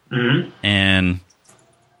 Mm-hmm. And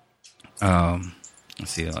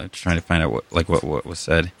let's see, I'm trying to find out what was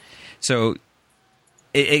said. So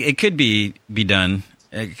it could be done.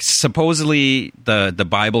 Supposedly the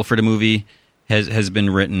Bible for the movie has been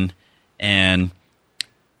written, and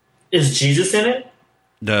is Jesus in it?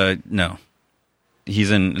 No,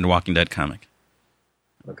 he's in the Walking Dead comic.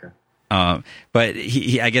 Okay. But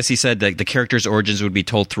I guess he said that the characters' origins would be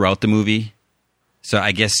told throughout the movie. So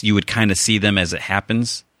I guess you would kind of see them as it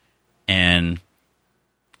happens. And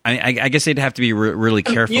I guess they'd have to be really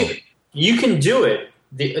careful. You can do it.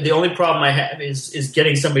 The only problem I have is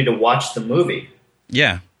getting somebody to watch the movie.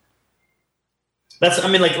 Yeah.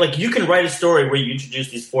 Like you can write a story where you introduce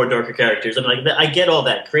these 4 darker characters. I get all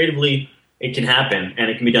that. Creatively, it can happen,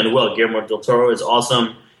 and it can be done well. Guillermo del Toro is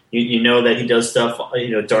awesome. You know that he does stuff,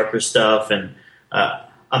 darker stuff, and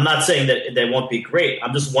I'm not saying that won't be great.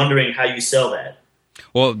 I'm just wondering how you sell that.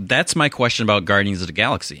 Well, that's my question about Guardians of the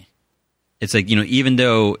Galaxy. It's like, even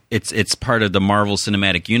though it's part of the Marvel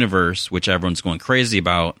Cinematic Universe, which everyone's going crazy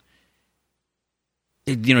about,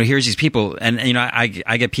 here's these people, and I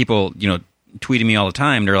get people, tweeting me all the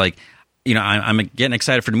time. They're like, I'm getting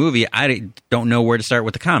excited for the movie. I don't know where to start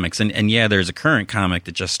with the comics, and yeah, there's a current comic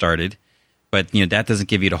that just started. But, that doesn't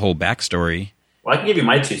give you the whole backstory. Well, I can give you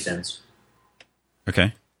my 2 cents.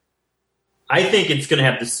 Okay. I think it's going to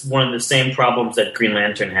have one of the same problems that Green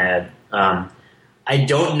Lantern had. I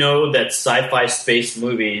don't know that sci-fi space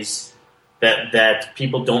movies that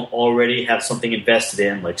people don't already have something invested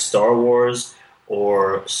in, like Star Wars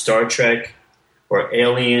or Star Trek or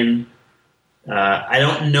Alien. I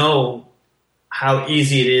don't know how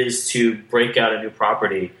easy it is to break out a new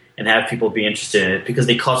property and have people be interested in it, because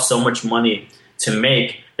they cost so much money to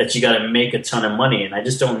make that you got to make a ton of money. And I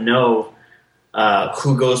just don't know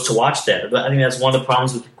who goes to watch that. But I think that's one of the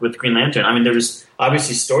problems with Green Lantern. There was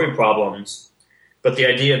obviously story problems, but the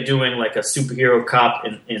idea of doing like a superhero cop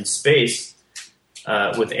in space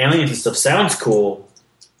with aliens and stuff sounds cool,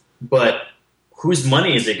 but whose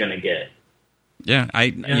money is it going to get? Yeah,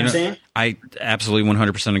 you know what I'm saying? I absolutely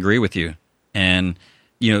 100% agree with you. And,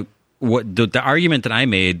 what the argument that I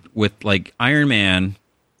made with like Iron Man,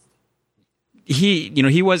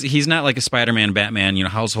 he's not like a Spider-Man, Batman,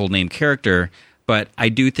 household name character, but I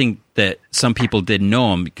do think that some people did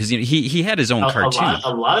know him because he had his own cartoon.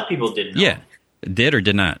 A lot of people did know him. Did or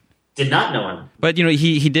did not. Did not know him. But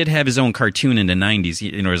he did have his own cartoon in the 90s.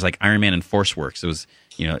 It was like Iron Man and Force Works. It was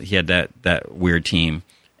he had that weird team,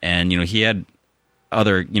 and he had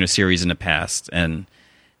other series in the past,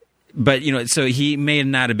 but so he may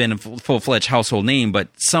not have been a full-fledged household name, but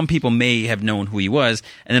some people may have known who he was.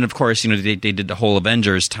 And then of course they did the whole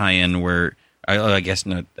Avengers tie-in where I guess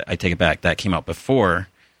no, I take it back, that came out before.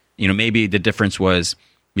 Maybe the difference was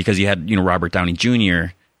because you had Robert Downey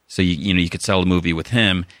Jr., so you could sell the movie with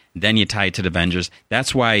him. Then you tie it to the Avengers.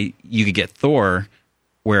 That's why you could get Thor,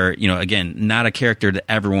 where again, not a character that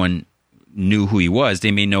everyone knew who he was.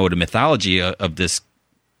 They may know the mythology of this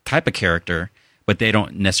type of character, but they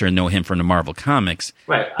don't necessarily know him from the Marvel comics.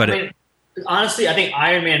 Right. But honestly, I think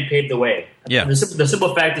Iron Man paved the way. Yeah. The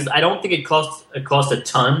simple fact is, I don't think it cost a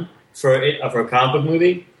ton for a comic book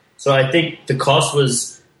movie. So I think the cost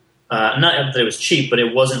was not that it was cheap, but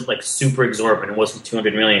it wasn't like super exorbitant. It wasn't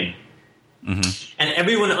 $200 million. Mm-hmm. And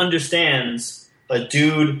everyone understands a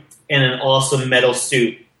dude in an awesome metal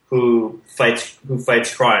suit who fights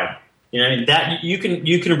crime. That you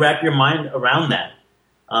can wrap your mind around that.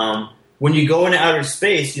 When you go into outer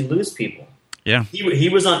space, you lose people. Yeah, he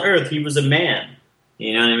was on Earth. He was a man.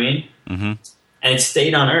 You know what I mean? Mm-hmm. And it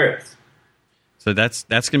stayed on Earth. So that's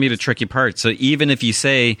going to be the tricky part. So even if you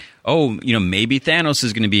say, maybe Thanos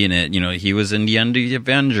is going to be in it. He was in the end of the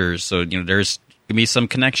Avengers. So there's going to be some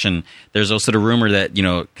connection. There's also the rumor that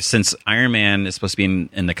since Iron Man is supposed to be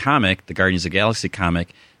in the comic, the Guardians of the Galaxy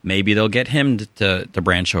comic, maybe they'll get him to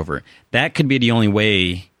branch over. That could be the only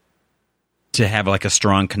way to have like a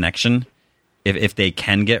strong connection. If they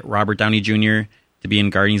can get Robert Downey Jr. to be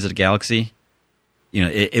in Guardians of the Galaxy,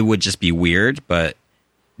 it would just be weird. But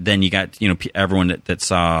then you got everyone that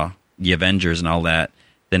saw the Avengers and all that,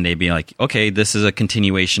 then they'd be like, okay, this is a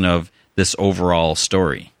continuation of this overall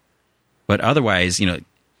story. But otherwise, you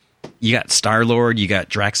got Star-Lord, you got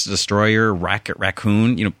Drax the Destroyer, Rocket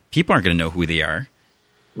Raccoon. People aren't going to know who they are.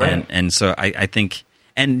 Right. And so I think,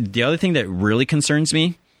 and the other thing that really concerns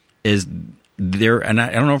me is and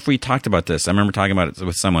I don't know if we talked about this. I remember talking about it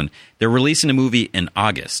with someone. They're releasing a movie in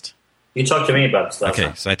August. You talked to me about this last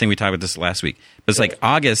time. So I think we talked about this last week. But it's like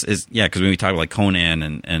August is, because when we talk about like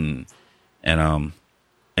Conan and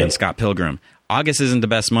Scott Pilgrim, August isn't the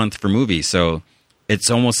best month for movies. So it's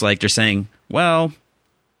almost like they're saying, well,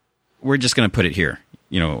 we're just going to put it here,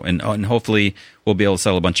 and hopefully we'll be able to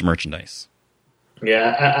sell a bunch of merchandise.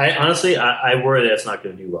 Yeah, I honestly, I worry that it's not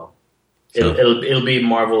going to do well. It'll be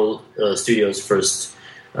Marvel Studios' first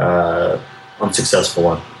unsuccessful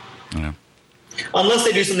one. Yeah. Unless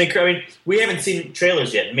they do something. I mean, we haven't seen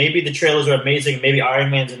trailers yet. Maybe the trailers are amazing. Maybe Iron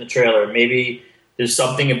Man's in the trailer. Maybe there's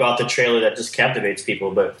something about the trailer that just captivates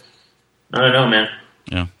people. But I don't know, man.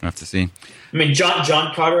 Yeah, I have to see. I mean,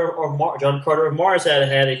 John Carter of Mars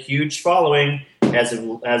had a huge following,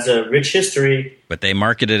 has a rich history. But they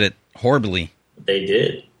marketed it horribly. They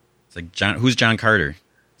did. It's like who's John Carter?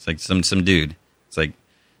 It's like some dude. It's like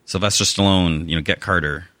Sylvester Stallone. Get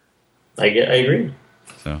Carter. I agree.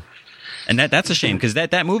 So, and that's a shame because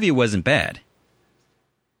that movie wasn't bad.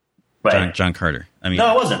 Right. John Carter. I mean,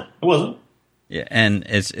 no, it wasn't. It wasn't. Yeah, and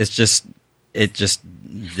it just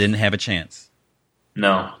didn't have a chance.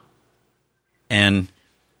 No. And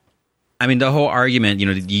I mean, the whole argument,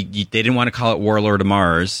 they didn't want to call it Warlord of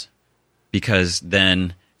Mars because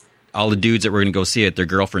then all the dudes that were going to go see it, their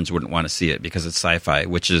girlfriends wouldn't want to see it because it's sci-fi,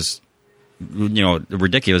 which is,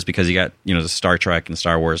 ridiculous because you got, the Star Trek and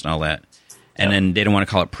Star Wars and all that. And then they didn't want to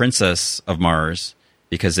call it Princess of Mars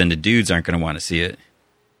because then the dudes aren't going to want to see it.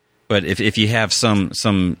 But if you have some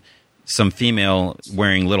female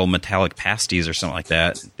wearing little metallic pasties or something like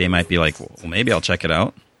that, they might be like, well, maybe I'll check it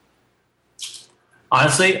out.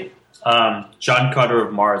 Honestly, John Carter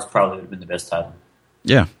of Mars probably would have been the best title.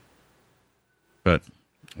 Yeah. But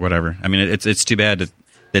whatever. I mean, it's too bad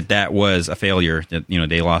that was a failure, that,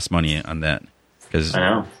 they lost money on that. I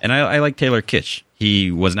know. And I like Taylor Kitsch.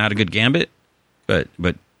 He was not a good Gambit, but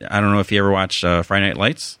I don't know if you ever watched Friday Night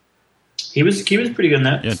Lights. He was pretty good in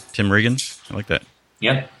that. Yeah, Tim Riggin. I like that.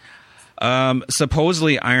 Yep.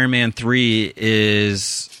 Supposedly Iron Man 3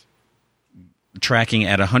 is tracking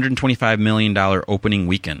at $125 million opening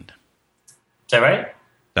weekend. Is that right?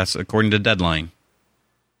 That's according to Deadline.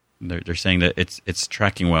 They're saying that it's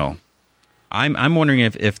tracking well. I'm wondering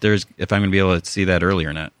if I'm going to be able to see that early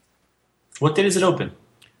or not. What date is it open?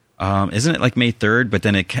 Isn't it like May 3rd? But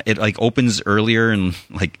then it like opens earlier in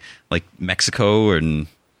like Mexico, and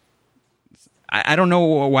I don't know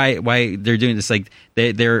why they're doing this. Like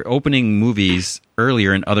they're opening movies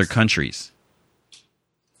earlier in other countries.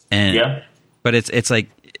 And yeah. But it's like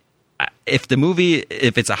if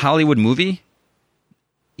it's a Hollywood movie,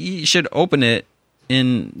 you should open it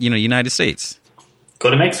in United States. Go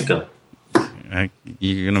to Mexico.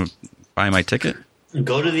 You're gonna buy my ticket?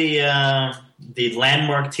 Go to the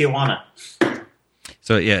landmark Tijuana.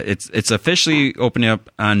 So yeah, it's officially opening up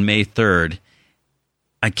on May 3rd.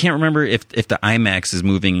 I can't remember if the IMAX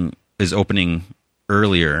is opening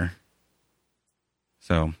earlier.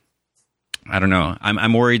 So I don't know.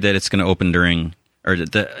 I'm worried that it's going to open during, or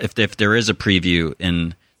if there is a preview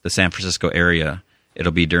in the San Francisco area,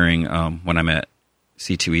 it'll be during when I'm at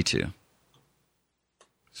C2E2.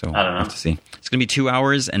 So I don't know. We'll have to see. It's going to be 2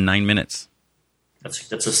 hours and 9 minutes.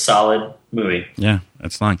 That's a solid movie. Yeah,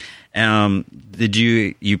 that's long. Did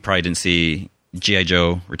you probably didn't see G.I.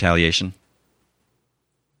 Joe Retaliation?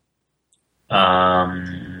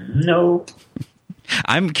 No.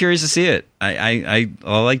 I'm curious to see it. I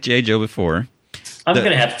like G.I. Joe before. I'm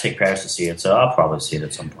going to have to take Paris to see it, so I'll probably see it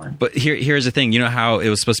at some point. But here's the thing. You know how it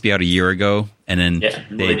was supposed to be out a year ago? And then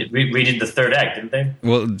they redid the third act, didn't they?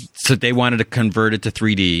 Well, so they wanted to convert it to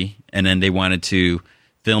 3D, and then they wanted to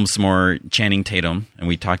film some more Channing Tatum, and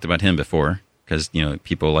we talked about him before, because,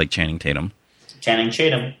 people like Channing Tatum. Channing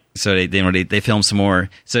Tatum. So they filmed some more.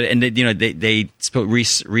 So and they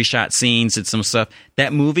reshot scenes and some stuff.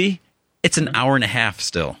 That movie, it's an hour and a half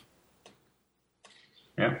still.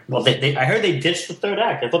 Yeah. Well, I heard they ditched the third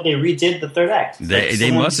act. I thought they redid the third act.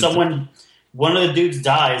 One of the dudes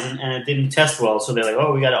dies and it didn't test well, so they're like,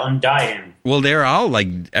 oh, we got to undie him. Well, they're all like,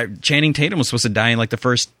 Channing Tatum was supposed to die in like the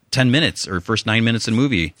first 10 minutes or first 9 minutes of the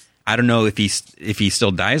movie. I don't know if he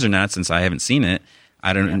still dies or not, since I haven't seen it.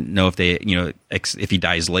 I don't know if they, if he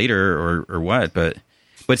dies later or what, but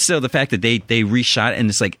still, the fact that they reshot and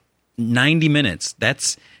it's like 90 minutes.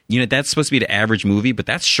 That's supposed to be the average movie, but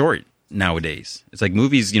that's short nowadays. It's like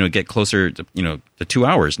movies, get closer to, to 2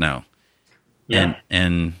 hours now. Yeah.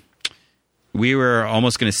 And we were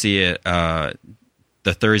almost going to see it the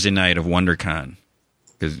Thursday night of WonderCon,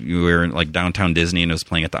 because we were in like downtown Disney and it was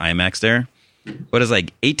playing at the IMAX there. But it's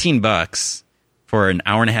like $18 for an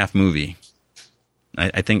hour and a half movie.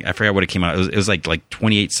 I think I forgot what it came out. It was like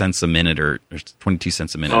 28 cents a minute or 22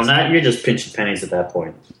 cents a minute. Oh, now you're just pinching pennies at that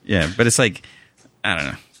point. Yeah, but it's like, I don't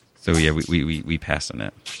know. So yeah, we passed on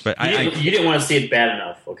that. But you didn't want to see it bad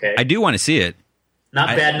enough, okay? I do want to see it.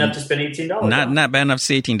 Not bad enough to spend $18. Not bad enough to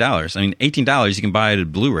say $18. I mean, $18 you can buy it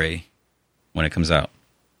at Blu-ray when it comes out.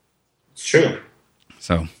 It's true.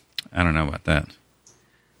 So I don't know about that.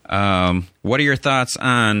 What are your thoughts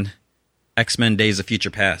on X-Men: Days of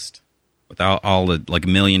Future Past with all the like a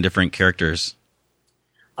million different characters?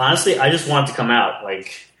 Honestly, I just want it to come out.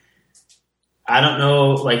 Like, I don't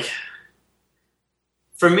know. Like,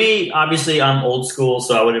 for me, obviously, I'm old school,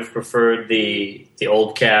 so I would have preferred the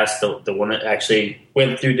old cast, the one that actually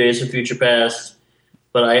went through Days of Future Past.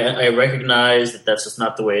 But I recognize that that's just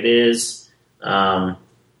not the way it is. I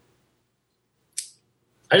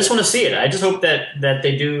just want to see it. I just hope that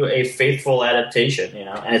they do a faithful adaptation,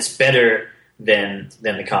 and it's better than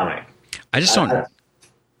the comic. I just don't.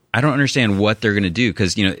 I don't understand what they're going to do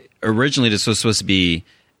because originally this was supposed to be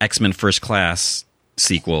X-Men First Class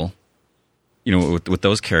sequel, with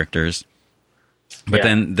those characters, but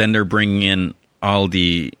then they're bringing in all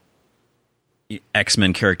the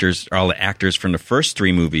X-Men characters, all the actors from the first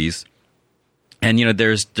three movies, and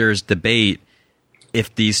there's debate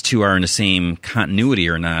if these two are in the same continuity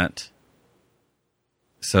or not.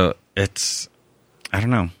 So it's, I don't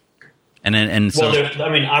know.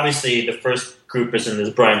 Obviously the first group is in this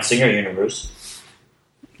Bryan Singer universe.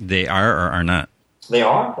 They are or are not? They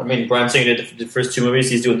are. I mean, Bryan Singer did the first two movies.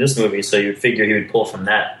 He's doing this movie, so you'd figure he would pull from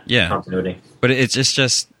that continuity. But it's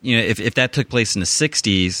just if that took place in the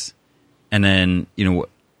 60s, and then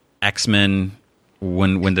X-Men,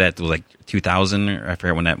 when did that, like 2000? Or I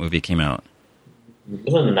forget when that movie came out.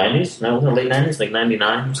 Was it in the 90s? No, was it late 90s? Like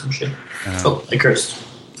 99 or some shit? I cursed.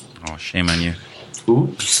 Oh, shame on you.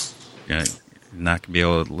 Oops. You're not going to be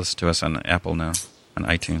able to listen to us on Apple now, on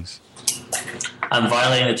iTunes. I'm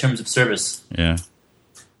violating the terms of service. Yeah.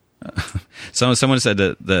 Someone said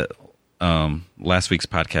that last week's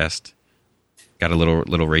podcast got a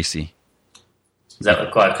little racy. Is that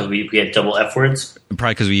because we had double F words?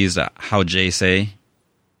 Probably because we used how Jay say.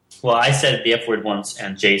 Well, I said the F word once,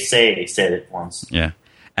 and Jay say said it once. Yeah.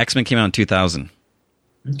 X-Men came out in 2000.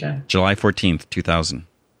 Okay. July 14th, 2000.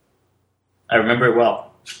 I remember it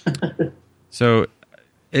well. So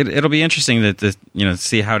it'll be interesting to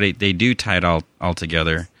see how they do tie it all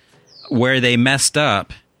together. Where they messed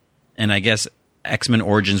up, and I guess X-Men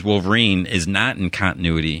Origins Wolverine is not in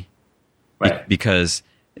continuity. Right. Because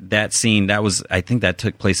that scene, I think that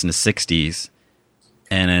took place in the 60s.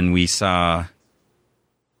 And then we saw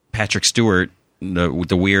Patrick Stewart,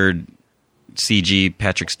 the weird CG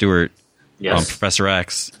Patrick Stewart, yes. Professor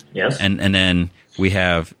X. Yes. And then we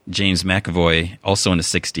have James McAvoy, also in the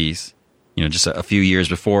 60s, just a few years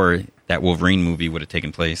before that Wolverine movie would have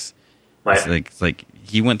taken place. Right. It's like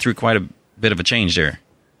he went through quite a bit of a change there.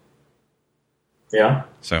 Yeah.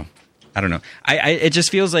 So, I don't know. It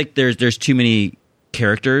just feels like there's too many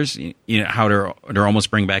characters, how they're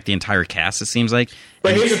almost bringing back the entire cast, it seems like.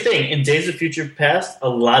 But here's the thing. In Days of Future Past, a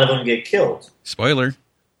lot of them get killed. Spoiler.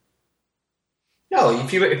 No,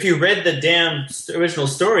 if you read the damn original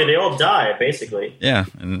story, they all die, basically. Yeah,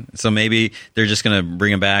 and so maybe they're just going to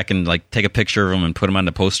bring them back and like take a picture of them and put them on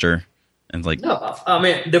the poster. And like, no, I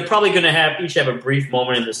mean, they're probably going to each have a brief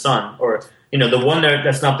moment in the sun. Or, the one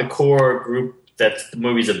that's not the core group that the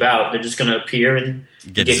movie's about. They're just going to appear and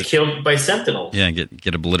get killed by Sentinels. Yeah,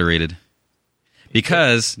 get obliterated.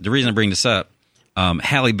 Because the reason I bring this up,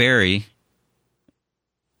 Halle Berry,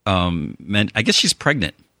 I guess she's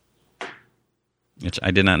pregnant. Which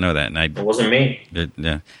I did not know that. And it wasn't me.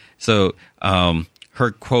 Yeah. So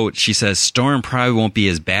her quote, she says, "Storm probably won't be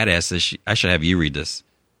as badass as she." I should have you read this.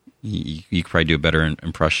 You could probably do a better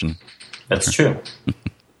impression. That's true.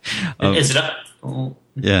 Is it up?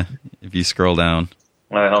 Yeah, if you scroll down.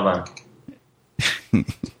 All right, hold on.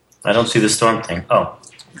 I don't see the Storm thing. Oh,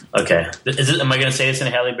 okay. Am I going to say this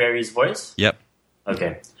in Halle Berry's voice? Yep.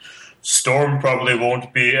 Okay. Storm probably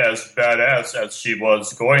won't be as badass as she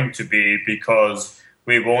was going to be because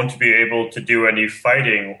we won't be able to do any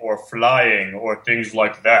fighting or flying or things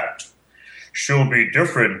like that. She'll be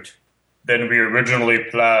different than we originally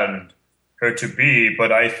planned her to be,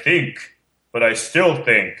 but I still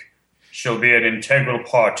think she'll be an integral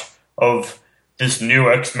part of this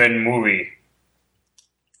new X-Men movie.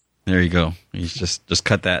 There you go. You just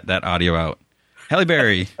cut that audio out. Halle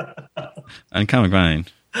Berry on Comic Vine.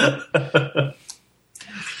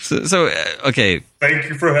 So okay. Thank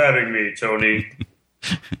you for having me, Tony.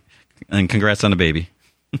 And congrats on the baby.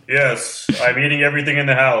 Yes, I'm eating everything in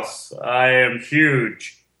the house. I am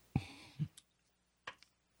huge.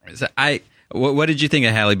 So what did you think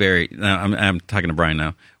of Halle Berry? No, I'm talking to Brian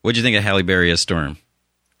now. What did you think of Halle Berry as Storm?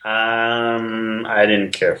 I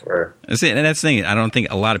didn't care for her. See, and that's the thing. I don't think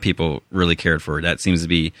a lot of people really cared for her. That seems to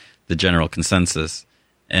be the general consensus.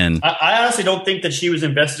 And I honestly don't think that she was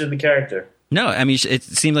invested in the character. no, I mean, it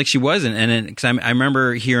seemed like she wasn't. And then, cause I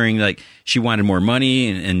remember hearing like she wanted more money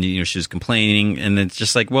and she was complaining. And it's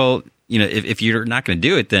just like, well, if you're not going to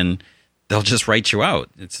do it, then they'll just write you out.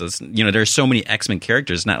 It's there's so many X-Men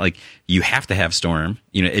characters. It's not like you have to have Storm.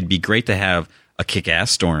 It'd be great to have a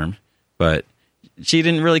kick-ass Storm, but she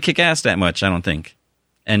didn't really kick ass that much, I don't think.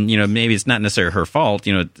 And, maybe it's not necessarily her fault.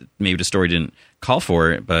 Maybe the story didn't call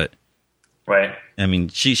for it, but right. I mean,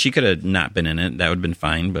 she could have not been in it. That would have been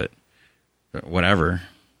fine, but whatever.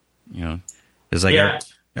 It's like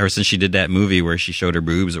ever since she did that movie where she showed her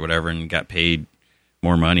boobs or whatever and got paid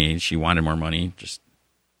more money, she wanted more money. Just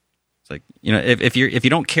it's like if you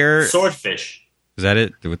don't care. Swordfish. Is that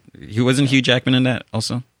it? He wasn't Hugh Jackman in that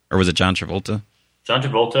also, or was it John Travolta? John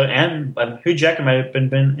Travolta and Hugh Jackman might have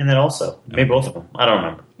been in that also. Maybe both of them. I don't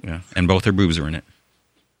remember. Yeah, and both her boobs were in it.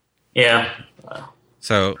 Yeah.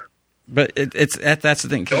 So, but that's the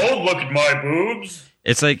thing. Don't look at my boobs.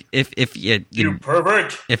 It's like if you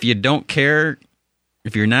pervert. If you don't care,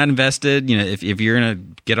 if you're not invested, if you're gonna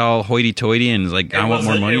get all hoity-toity and like I want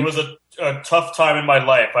more money. It was a tough time in my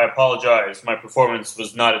life. I apologize. My performance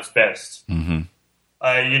was not its best. Mm-hmm.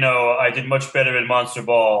 I did much better in Monster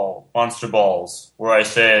Balls, where I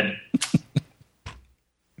said,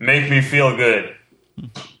 "Make me feel good,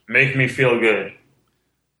 make me feel good."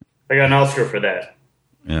 I got an Oscar for that.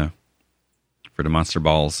 Yeah, for the Monster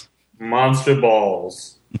Balls. Monster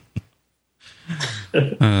Balls.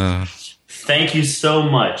 Thank you so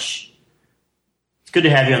much. It's good to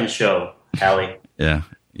have you on the show, Allie. Yeah,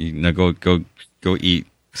 go eat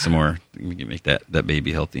some more. We can make that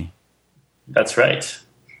baby healthy. That's right.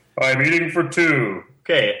 I'm eating for two.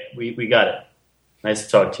 Okay, we got it. Nice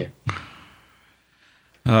to talk to you.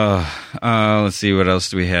 Let's see, what else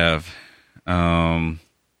do we have? What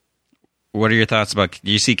are your thoughts about?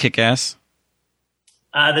 Do you see Kick-Ass?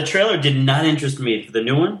 The trailer did not interest me. For the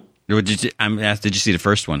new one? Did you see the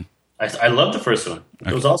first one? I loved the first one.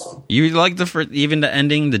 It was awesome. You liked the first, even the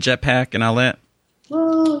ending, the jetpack and all that?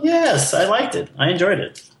 Well, yes, I liked it. I enjoyed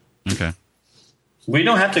it. Okay. We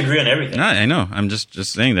don't have to agree on everything. No, I know. I'm just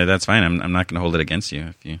saying that's fine. I'm not going to hold it against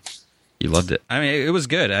you if you loved it. I mean, it was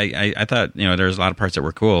good. I thought there was a lot of parts that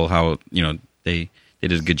were cool. How they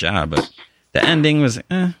did a good job, but the ending was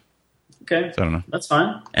okay. So I don't know. That's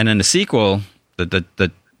fine. And then the sequel,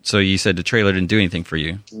 so you said the trailer didn't do anything for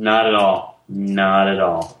you? Not at all. Not at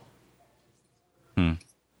all.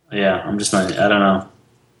 Yeah, I'm just not. I don't know.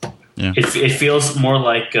 Yeah. It feels more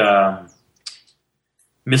like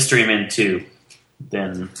Mystery Men 2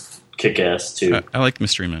 than Kick-Ass 2. I like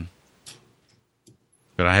Mystery Men,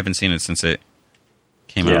 but I haven't seen it since it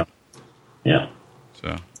came out. Yeah.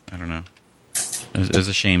 So I don't know. It was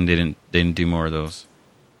a shame they didn't do more of those.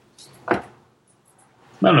 I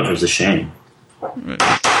don't know if it was a shame.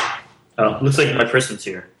 Oh, looks like my person's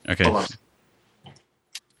here. Okay. Hold on.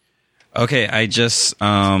 Okay, I just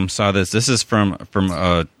saw this. This is from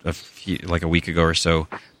a week ago or so.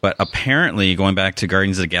 But apparently, going back to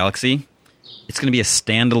Guardians of the Galaxy, it's going to be a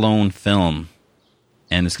standalone film,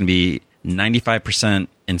 and it's going to be 95%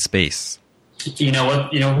 in space. You know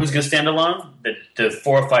what? You know who's going to stand alone? The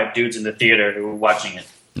 4 or 5 dudes in the theater who were watching it.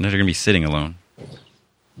 No, they're going to be sitting alone.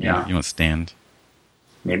 Yeah. You won't stand.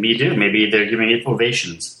 Maybe you do. Maybe they're giving it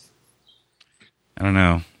ovations. I don't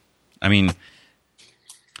know. I mean,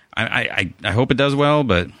 I hope it does well,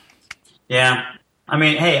 but... Yeah. I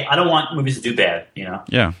mean, hey, I don't want movies to do bad,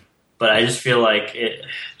 Yeah. But I just feel like it...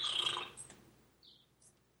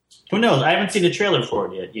 Who knows? I haven't seen the trailer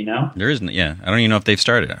for it yet, There isn't, yeah. I don't even know if they've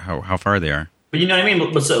started, how far they are. But you know what I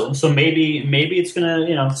mean? But so maybe it's going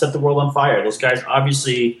to, set the world on fire. Those guys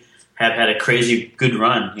obviously have had a crazy good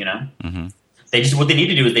run, Mm-hmm. What they need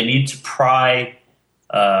to do is they need to pry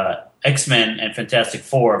X-Men and Fantastic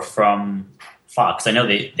Four from Fox. I know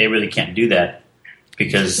they really can't do that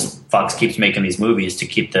because Fox keeps making these movies to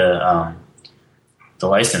keep the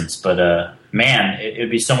license. But man, it'd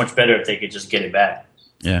be so much better if they could just get it back.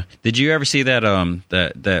 Yeah. Did you ever see that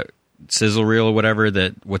that sizzle reel or whatever?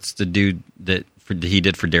 What's the dude he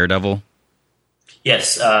did for Daredevil?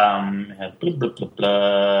 Yes. Blah, blah, blah,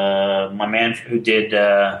 blah. My man who did.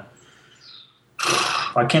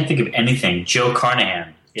 I can't think of anything. Joe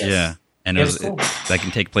Carnahan. Yes. Yeah, and cool. That can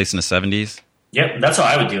take place in the 70s. Yep, that's how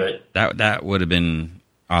I would do it. That would have been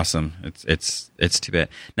awesome. It's too bad.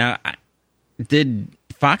 Now, did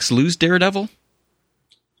Fox lose Daredevil?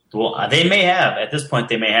 Well, they may have at this point.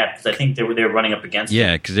 They may have because I think they were running up against.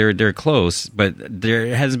 Yeah, because they're close, but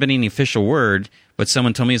there hasn't been any official word. But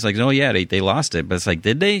someone told me it's like, oh yeah, they lost it. But it's like,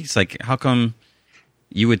 did they? It's like, how come?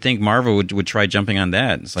 You would think Marvel would try jumping on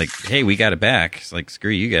that. It's like, hey, we got it back. It's like,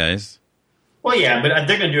 screw you guys. Well, yeah, but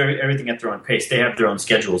they're going to do everything at their own pace. They have their own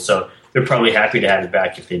schedule, so they're probably happy to have it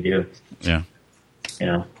back if they do. Yeah. You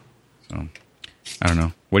know. So, I don't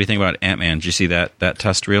know. What do you think about Ant-Man? Did you see that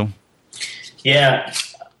test reel? Yeah.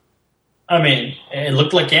 I mean, it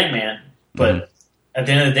looked like Ant-Man, but at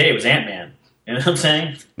the end of the day, it was Ant-Man. You know what I'm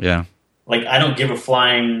saying? Yeah. Like, I don't give a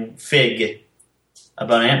flying fig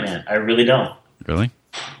about Ant-Man. I really don't. Really?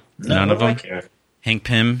 No, None of them? I care. Hank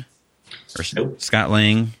Pym? Or Nope. Scott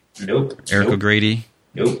Lang? Nope. Eric O'Grady?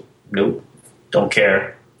 Nope. Don't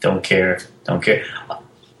care.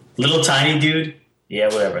 Little tiny dude? Yeah,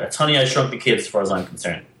 whatever. That's Honey, I Shrunk the Kids as far as I'm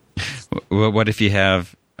concerned. What if you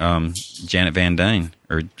have Janet Van Dyne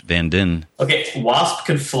or Van Din? Okay, Wasp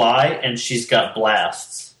can fly and she's got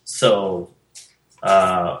blasts. So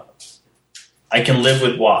I can live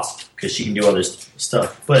with Wasp because she can do other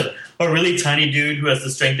stuff. But a really tiny dude who has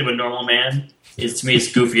the strength of a normal man is, to me,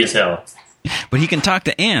 it's goofy as hell. But he can talk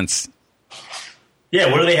to ants.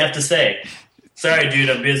 Yeah, what do they have to say? Sorry, dude,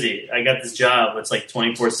 I'm busy. I got this job. It's like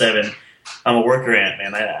 24/7. I'm a worker ant,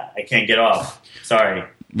 man. I can't get off. Sorry.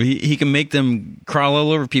 He can make them crawl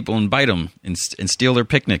all over people and bite them and steal their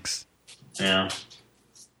picnics. Yeah.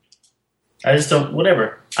 I just don't,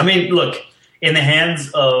 whatever. I mean, look, in the hands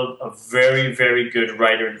of a very, very good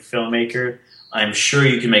writer and filmmaker, I'm sure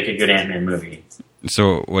you can make a good Ant-Man movie.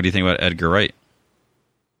 So what do you think about Edgar Wright?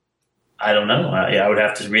 I don't know. I would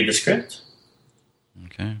have to read the script.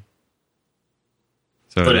 Okay.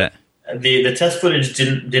 So but the test footage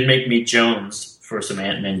did make me Jones for some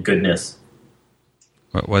Ant-Man goodness.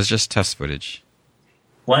 What was just test footage?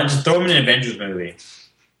 Why not just throw him in an Avengers movie?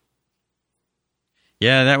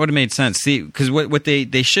 Yeah, that would have made sense. See, because what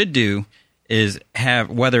they should do is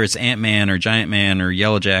have, whether it's Ant-Man or Giant Man or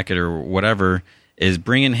Yellow Jacket or whatever, is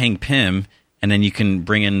bring in Hank Pym, and then you can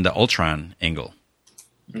bring in the Ultron angle.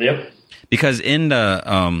 Yep. Because in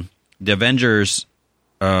the Avengers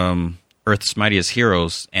Earth's Mightiest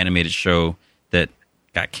Heroes animated show that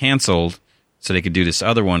got canceled so they could do this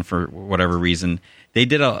other one for whatever reason, they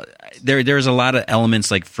did there's a lot of elements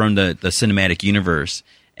like from the cinematic universe,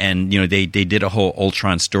 and they did a whole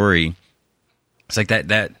Ultron story. It's like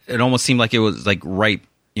that it almost seemed like it was like right,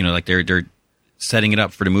 like they're setting it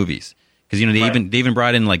up for the movies, because they even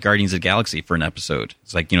brought in like Guardians of the Galaxy for an episode.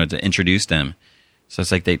 It's like to introduce them. So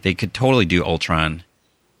it's like they could totally do Ultron.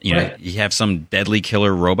 You have some deadly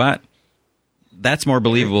killer robot. That's more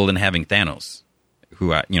believable than having Thanos,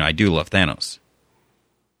 who I do love Thanos.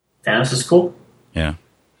 Thanos is cool. Yeah.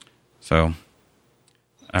 So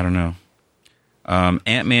I don't know.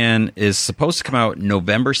 Ant-Man is supposed to come out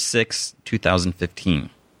November 6th, 2015.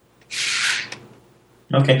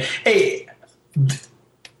 Okay. Hey,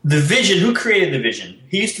 the Vision, who created the Vision?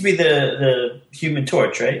 He used to be the Human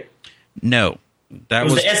Torch, right? No. That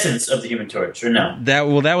was the essence of the Human Torch, or no? That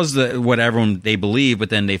was what everyone they believed, but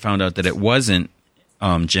then they found out that it wasn't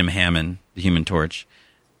Jim Hammond, the Human Torch,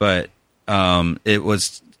 but it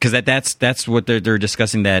was, because that's what they're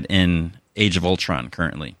discussing that in Age of Ultron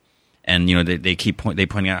currently, and they keep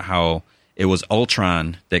pointing out how it was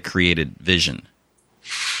Ultron that created Vision,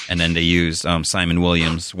 and then they use Simon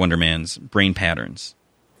Williams, Wonder Man's brain patterns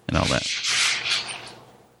and all that.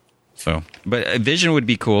 So, but Vision would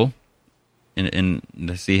be cool. And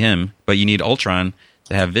to see him, but you need Ultron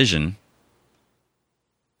to have Vision.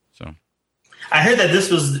 So, I heard that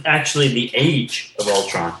this was actually the age of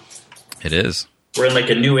Ultron. It is. We're in like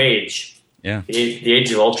a new age. Yeah, the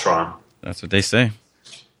age of Ultron. That's what they say.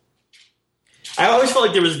 I always felt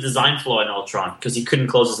like there was a design flaw in Ultron because he couldn't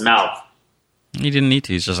close his mouth. He didn't need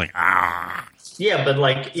to. He's just like ah. Yeah, but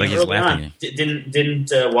like he's laughing.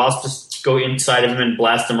 Didn't Wasp just go inside of him and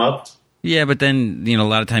blast him up? Yeah, but then a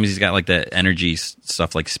lot of times he's got like the energy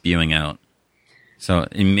stuff like spewing out. So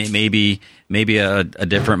maybe a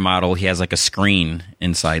different model. He has like a screen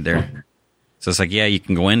inside there. So it's like, yeah, you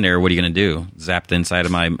can go in there. What are you going to do? Zap the inside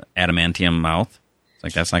of my adamantium mouth? It's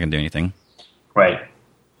like that's not going to do anything. Right.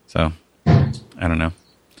 So I don't know.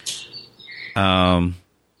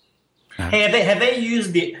 Hey, have they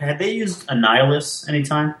used Annihilus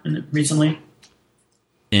anytime recently?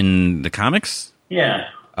 In the comics? Yeah.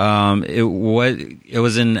 It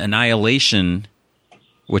was in Annihilation,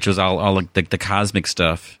 which was all like the cosmic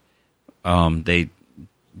stuff. They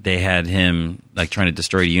had him like trying to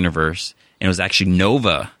destroy the universe, and it was actually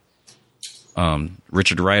Nova,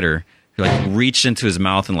 Richard Rider, who like reached into his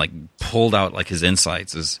mouth and like pulled out like his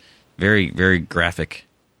insides. It was very, very graphic.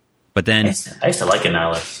 But then I used to like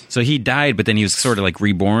Annihilus. So he died, but then he was sort of like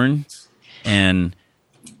reborn, and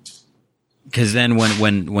because then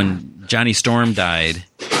when Johnny Storm died,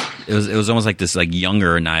 it was almost like this like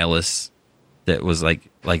younger Annihilus that was like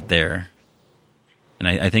there,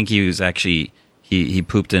 and I think he was actually he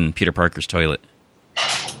pooped in Peter Parker's toilet.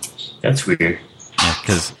 That's weird. Yeah,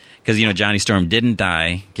 because Johnny Storm didn't die.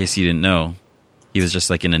 In case you didn't know, he was just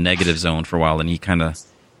like in a negative zone for a while, and he kind of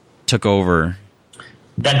took over.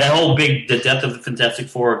 That whole the death of the Fantastic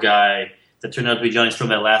Four guy that turned out to be Johnny Storm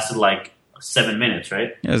that lasted like 7 minutes,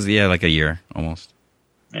 right? It was like a year almost.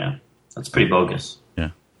 Yeah, that's pretty bogus. Yeah,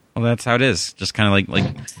 well, that's how it is. Just kind of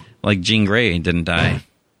like Jean Grey didn't die.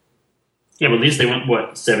 Yeah, but at least they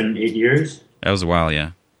went 7, 8 years. That was a while,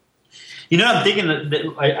 yeah. You know what I'm thinking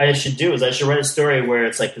that I should do is I should write a story where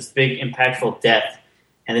it's like this big impactful death,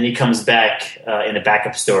 and then he comes back in a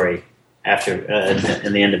backup story after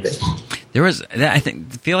in the end of it. There was, I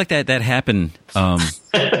feel like that happened. No,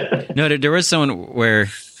 there was someone where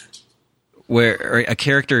a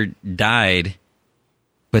character died,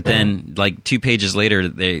 but then like 2 pages later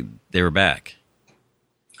they were back.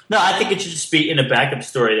 No, I think it should just be in a backup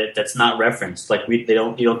story that's not referenced. Like you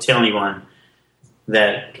don't tell anyone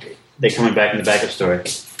that they're coming back in the backup story.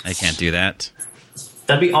 I can't do that.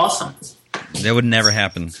 That'd be awesome. That would never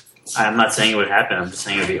happen. I'm not saying it would happen. I'm just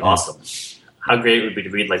saying it would be awesome. How great it would be to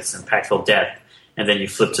read like this impactful death, and then you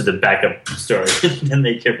flip to the backup story, and then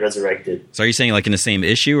they get resurrected. So are you saying like in the same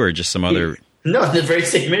issue or just some other? No, in the very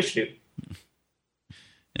same issue.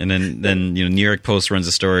 And then New York Post runs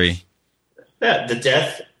a story. Yeah, the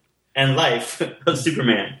death and life of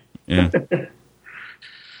Superman. Yeah.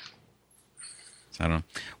 I don't know.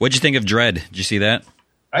 What'd you think of Dredd? Did you see that?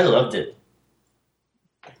 I loved it.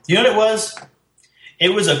 You know what it was?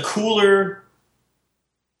 It was a cooler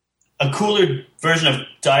version of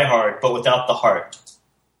Die Hard, but without the heart.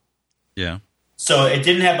 Yeah. So it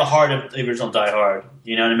didn't have the heart of the original Die Hard.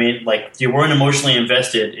 You know what I mean? Like, you weren't emotionally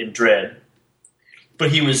invested in Dredd,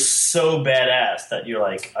 but he was so badass that you're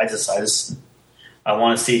like, I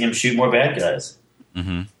want to see him shoot more bad guys.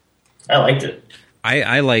 Mm-hmm. I liked it.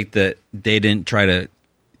 I liked that they didn't try to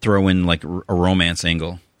throw in like a romance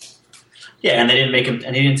angle. Yeah, and they didn't make him,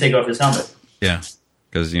 and he didn't take off his helmet. Yeah,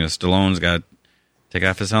 because Stallone's got to take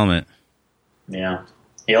off his helmet. Yeah,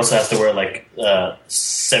 he also has to wear like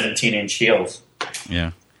 17-inch heels.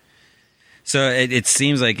 Yeah. So it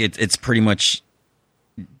seems like it's pretty much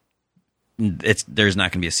there's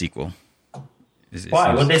not going to be a sequel.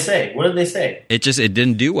 Why? What did they say? What did they say? It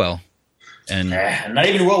didn't do well. And not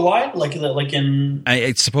even worldwide, like in.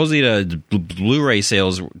 Supposedly the Blu-ray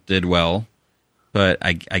sales did well, but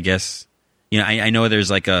I guess I know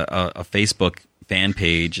there's like a Facebook fan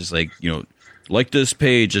page is like like this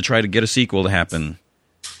page to try to get a sequel to happen,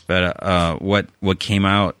 but what came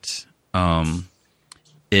out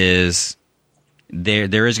is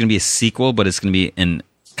there is going to be a sequel, but it's going to be in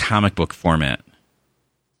comic book format.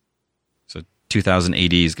 So 2000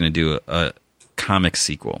 AD is going to do a comic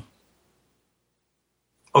sequel.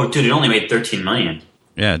 Oh, dude, it only made $13 million.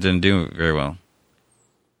 Yeah, it didn't do very well.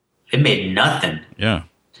 It made nothing. Yeah.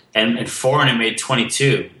 And foreign, it made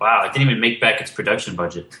 22. Wow, it didn't even make back its production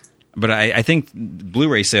budget. But I think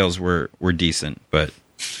Blu-ray sales were decent, but...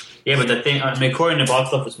 Yeah, but the thing, according to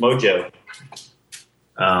Box Office Mojo,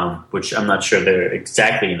 which I'm not sure they're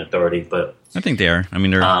exactly an authority, but... I think they are. I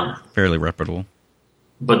mean, they're fairly reputable.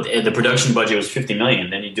 But the production budget was $50 million.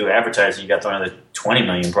 Then you do advertising, you got another $20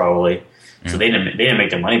 million probably. So they didn't make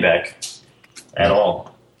their money back at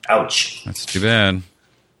all. Ouch. That's too bad.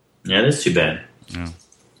 Yeah, that's too bad. Yeah.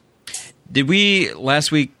 Did we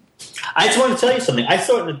last week? I just want to tell you something. I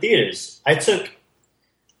saw it in the theaters. I took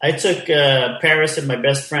Paris and my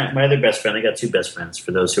other best friend. I got 2 best friends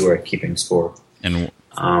for those who are keeping score. And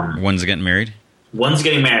one's getting married. One's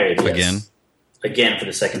getting married again for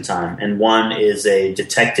the second time, and one is a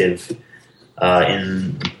detective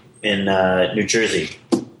in New Jersey.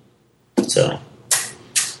 So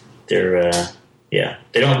they're they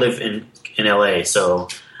don't live in LA. So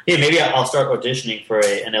yeah, maybe I'll start auditioning for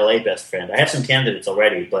an LA best friend. I have some candidates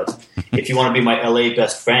already, but if you want to be my LA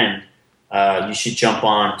best friend, you should jump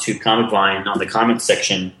on to Comic Vine on the comments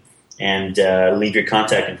section and leave your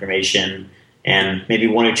contact information and maybe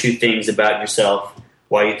 1 or 2 things about yourself,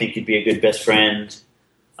 why you think you'd be a good best friend,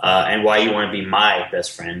 and why you want to be my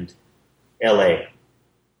best friend. LA.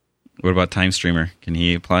 What about Time Streamer? Can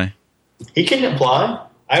he apply? He can apply.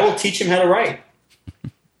 I will teach him how to write,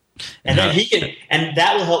 and then he can, and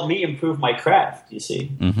that will help me improve my craft. You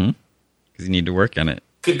see, because you need to work on it.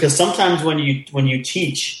 Because sometimes when you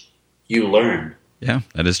teach, you learn. Yeah,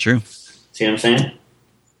 that is true. See what I'm saying?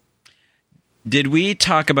 Did we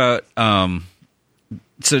talk about?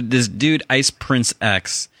 So this dude, Ice Prince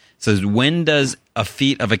X, says, "When does a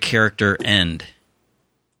feat of a character end?"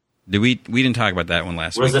 We didn't talk about that one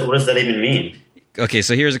last week. What does that even mean? Okay,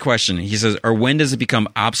 so here's a question. He says, or when does it become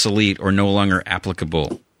obsolete or no longer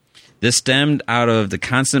applicable? This stemmed out of the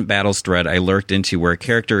constant battles thread I lurked into where a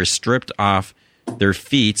character is stripped off their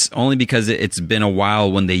feats only because it's been a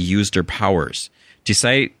while when they used their powers. To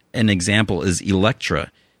cite an example is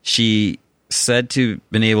Elektra. She said to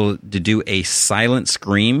been able to do a silent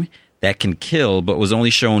scream that can kill, but was only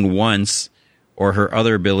shown once, or her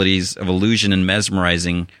other abilities of illusion and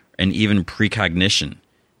mesmerizing and even precognition.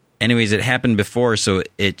 Anyways, it happened before, so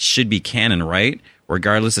it should be canon, right?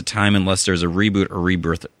 Regardless of time, unless there's a reboot or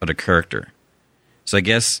rebirth of the character. So I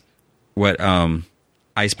guess what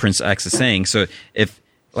Ice Prince X is saying. So if,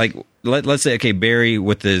 like, let's say, okay, Barry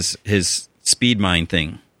with his speed mine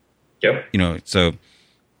thing. Yep. You know, so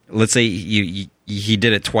let's say he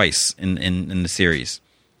did it twice in the series,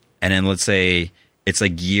 and then let's say it's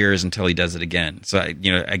like years until he does it again. So I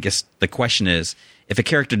guess the question is, if a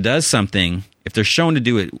character does something, if they're shown to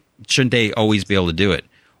do it, shouldn't they always be able to do it?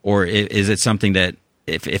 Or is it something that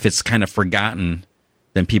if it's kind of forgotten,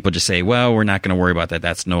 then people just say, well, we're not going to worry about that.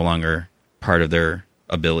 That's no longer part of their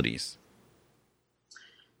abilities.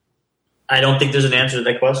 I don't think there's an answer to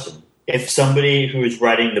that question. If somebody who is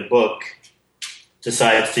writing the book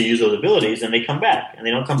decides to use those abilities, then they come back. And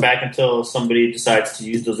they don't come back until somebody decides to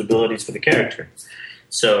use those abilities for the character.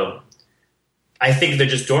 So I think they're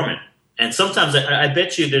just dormant. And sometimes I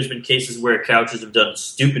bet you there's been cases where characters have done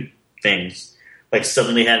stupid things, like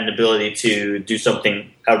suddenly had an ability to do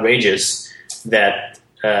something outrageous that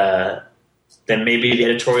then maybe the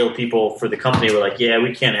editorial people for the company were like, yeah,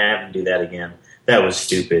 we can't have him do that again. That was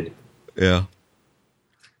stupid. Yeah.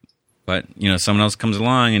 But, someone else comes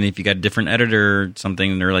along, and if you got a different editor or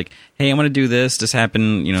something, and they're like, hey, I'm going to do this. This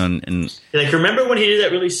happened, and like, remember when he did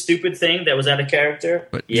that really stupid thing that was out of character?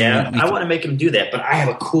 But, yeah, I want to make him do that, but I have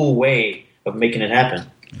a cool way of making it happen.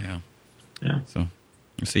 Yeah.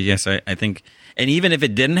 So yes, I think, and even if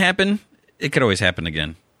it didn't happen, it could always happen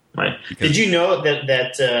again. Right. Did you know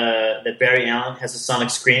that Barry Allen has a sonic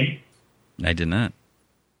scream? I did not.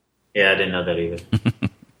 Yeah, I didn't know that either.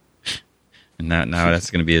 And now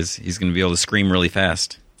that's going to be he's going to be able to scream really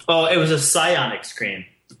fast. Oh, it was a psionic scream.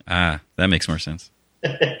 Ah, that makes more sense.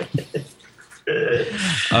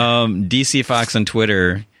 DC Fox on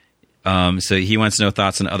Twitter. So he wants to know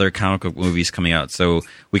thoughts on other comic book movies coming out. So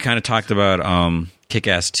we kind of talked about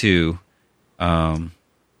Kick-Ass 2.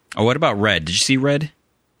 What about Red? Did you see Red?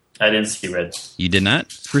 I didn't see Red. You did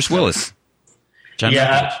not? Bruce Willis. John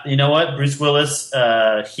Malkovich. You know what? Bruce Willis,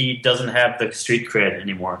 he doesn't have the street cred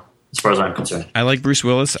anymore, as far as I'm concerned. I like Bruce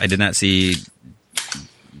Willis. I did not see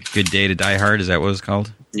Good Day to Die Hard. Is that what it's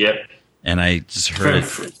called? Yep. And I just heard it.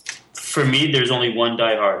 For me, there's only one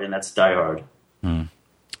Die Hard, and that's Die Hard.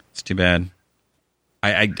 It's too bad.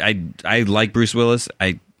 I like Bruce Willis.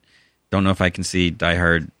 I don't know if I can see Die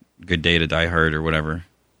Hard, Good Day to Die Hard, or whatever.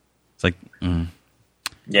 It's like,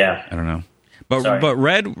 yeah, I don't know. But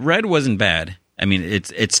Red wasn't bad. I mean,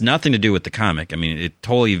 it's nothing to do with the comic. I mean, it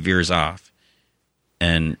totally veers off.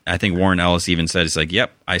 And I think Warren Ellis even said, it's like,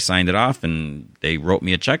 yep, I signed it off, and they wrote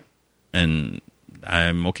me a check, and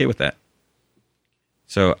I'm okay with that.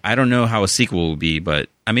 So I don't know how a sequel will be, but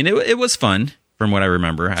I mean, it was fun from what I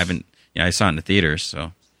remember. I saw it in the theaters,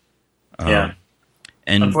 so yeah.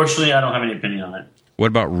 And unfortunately, I don't have any opinion on it. What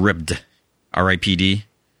about Ribbed? R.I.P.D.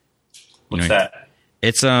 What's that?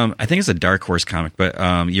 It's I think it's a Dark Horse comic, but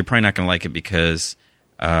you're probably not going to like it because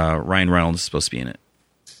Ryan Reynolds is supposed to be in it.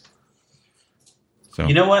 So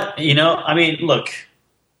you know what? I mean, look,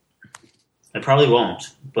 I probably won't.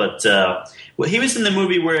 But he was in the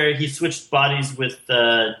movie where he switched bodies with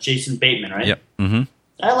Jason Bateman, right? Yep. Mm-hmm.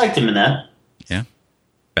 I liked him in that. Yeah.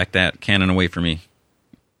 Back that cannon away from me.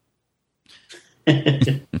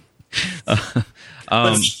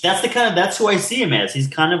 But that's who I see him as. He's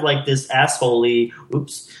kind of like this assholey,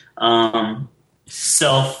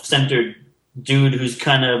 self-centered dude who's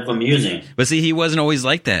kind of amusing. But see, he wasn't always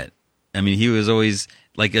like that. I mean, he was always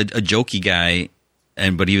like a jokey guy,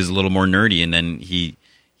 but he was a little more nerdy. And then he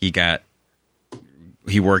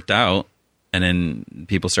worked out, and then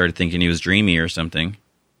people started thinking he was dreamy or something.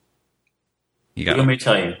 What do you want me to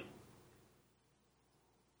tell you?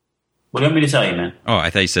 What do you want me to tell you, man? Oh, I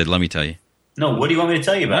thought you said, let me tell you. No, what do you want me to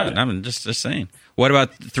tell you about it? I'm just saying. What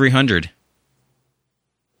about 300?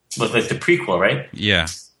 But like the prequel, right? Yeah.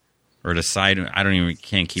 Or the side,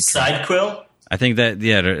 can't keep track. Sidequill? I think that,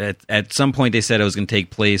 yeah, at some point they said it was going to take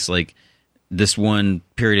place like this one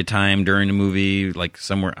period of time during the movie, like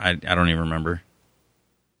somewhere, I don't even remember.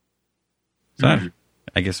 So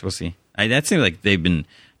I guess we'll see. That seems like they've been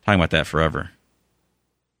talking about that forever.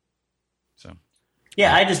 So.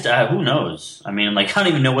 Yeah, I just, who knows? I mean, like, I don't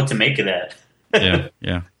even know what to make of that.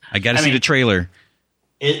 Yeah. I got to see the trailer.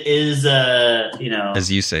 It is,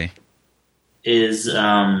 as you say. Is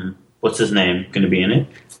what's his name going to be in it?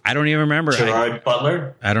 I don't even remember. Gerard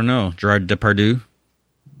Butler? I don't know. Gerard Depardieu?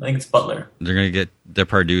 I think it's Butler. They're going to get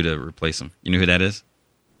Depardieu to replace him. You know who that is?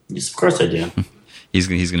 Yes, of course I do. He's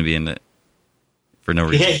going to be in it for no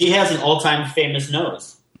reason. He has an all-time famous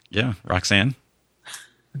nose. Yeah, Roxanne.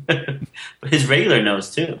 But his regular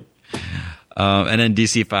nose, too. And then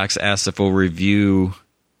DC Fox asked if we'll review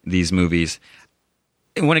these movies.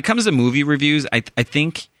 When it comes to movie reviews, I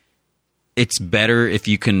think it's better if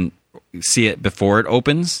you can see it before it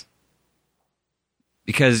opens.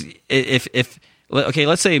 Because if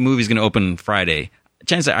let's say a movie's going to open Friday,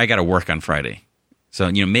 chances are I got to work on Friday.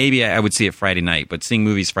 So, maybe I would see it Friday night, but seeing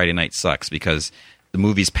movies Friday night sucks because the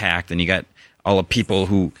movie's packed and you got all the people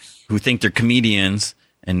who think they're comedians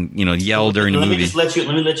and, yell during the movie. Let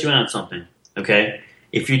me let you in on something, okay?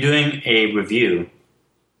 If you're doing a review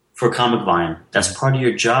for Comic Vine, that's part of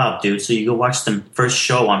your job, dude. So you go watch the first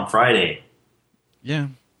show on Friday. Yeah.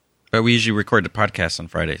 But we usually record the podcast on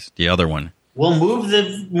Fridays, the other one. Well, move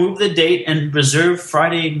the date and reserve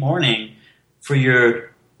Friday morning for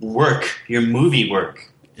your work, your movie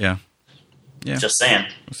work. Yeah. Yeah. Just saying.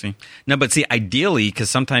 We'll see. No, but see, ideally, because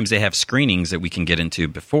sometimes they have screenings that we can get into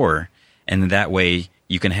before, and that way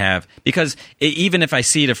you can have, because even if I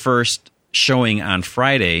see the first showing on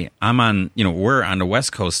Friday, we're on the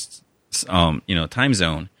West Coast, time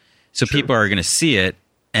zone, so sure. People are going to see it,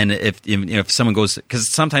 and if someone goes,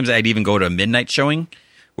 because sometimes I'd even go to a midnight showing,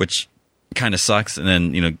 which kind of sucks, and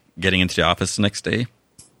then getting into the office the next day,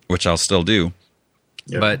 which I'll still do,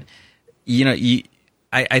 yep. But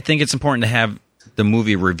I think it's important to have the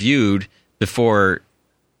movie reviewed before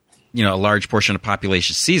a large portion of the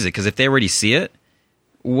population sees it, because if they already see it,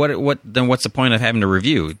 then what's the point of having to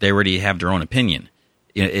review? They already have their own opinion.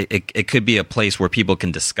 It could be a place where people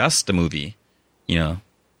can discuss the movie, but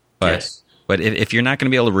yes. But if you're not going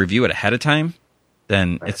to be able to review it ahead of time,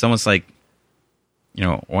 then right. It's almost like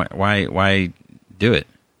why do it?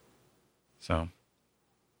 So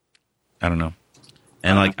I don't know.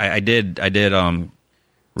 And I did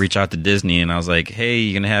reach out to Disney and I was like, hey,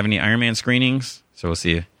 you going to have any Iron Man screenings? So we'll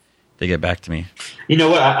see if they get back to me. You know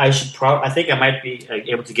what? I think I might be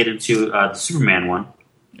able to get into the Superman one.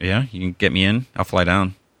 Yeah, you can get me in. I'll fly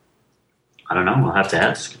down. I don't know. I'll have to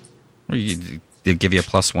ask. They give you a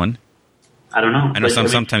 +1. I don't know. I know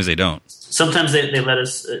sometimes they don't. Sometimes they let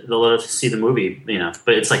us see the movie,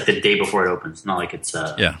 but it's like the day before it opens. Not like it's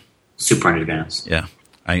super in advance. Yeah,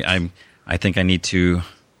 I think I need to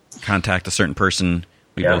contact a certain person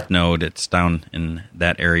we both know that's down in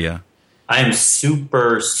that area. I am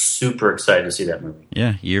super, super excited to see that movie.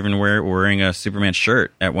 Yeah, you even wearing a Superman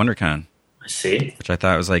shirt at WonderCon. I see. Which I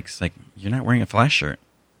thought was like, it's like, you're not wearing a Flash shirt.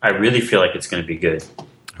 I really feel like it's going to be good.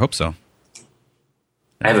 I hope so.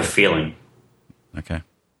 I have a feeling. Okay.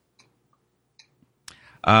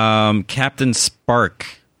 Captain Spark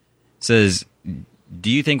says, do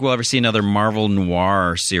you think we'll ever see another Marvel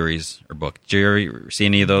Noir series or book? Did you ever see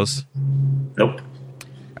any of those? Nope.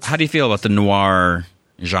 How do you feel about the noir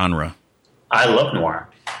genre? I love noir.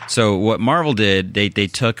 So what Marvel did, they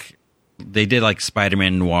did like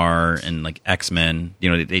Spider-Man noir and like X-Men.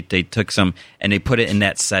 They took some and they put it in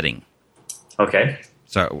that setting. Okay.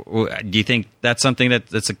 So do you think that's something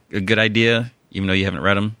that's a good idea, even though you haven't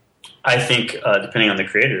read them? I think depending on the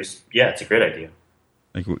creators, yeah, it's a great idea.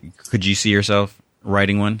 Like, could you see yourself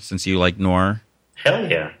writing one since you like noir? Hell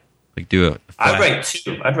yeah. Like do it. I'd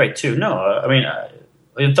write two. No, I mean,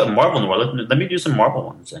 I thought Marvel noir. Let me do some Marvel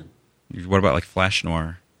ones then. What about like Flash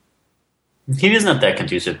noir? He is not that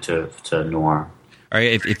conducive to noir. All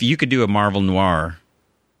right, if you could do a Marvel noir,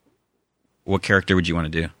 what character would you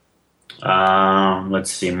want to do?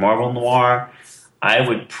 Let's see, Marvel noir. I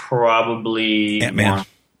would probably Ant-Man.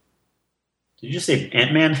 Did you say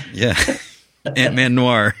Ant-Man? Yeah, Ant-Man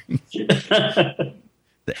noir. The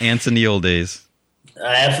ants in the old days.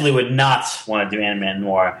 I absolutely would not want to do Ant-Man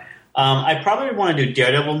noir. I probably want to do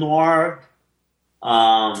Daredevil noir,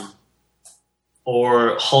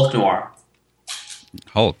 or Hulk noir.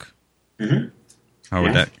 Hulk. Mm-hmm. How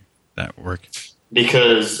would that work?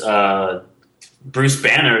 Because Bruce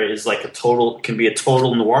Banner is like can be a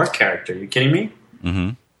total noir character. Are you kidding me?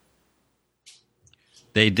 Mm-hmm.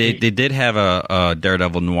 They did have a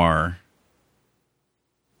Daredevil noir.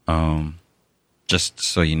 Just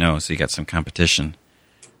so you know, so you got some competition,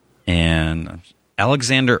 and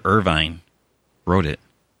Alexander Irvine wrote it.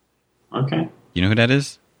 Okay. You know who that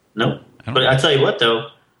is? Nope. But I tell you what, though,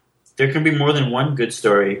 there can be more than one good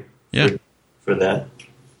story. Yeah. For that.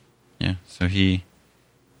 Yeah. So I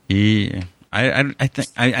think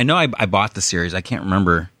I know I bought the series. I can't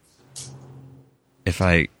remember if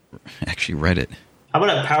I actually read it. How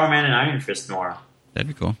about a Power Man and Iron Fist noir? That'd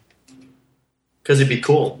be cool. Because it'd be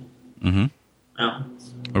cool. Mm-hmm. Oh.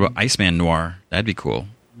 What about Iceman noir? That'd be cool.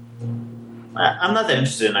 I'm not that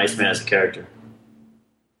interested in Iceman as a character.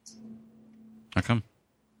 How come?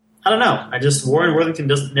 I don't know. Warren Worthington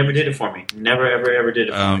never did it for me. Never, ever did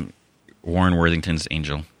it for me. Warren Worthington's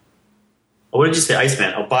Angel. Oh, what did you say?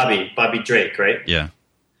 Iceman. Oh, Bobby Drake, right? Yeah.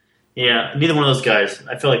 Yeah, neither one of those guys.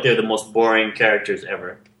 I feel like they're the most boring characters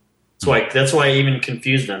ever. That's why I even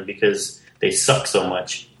confuse them, because they suck so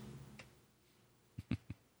much.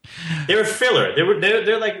 They were filler.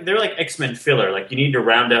 They're like X-Men filler. Like, you need to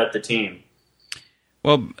round out the team.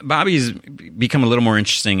 Well, Bobby's become a little more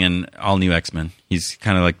interesting in all new X-Men. He's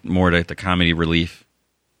kind of like more the comedy relief,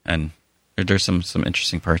 and there's some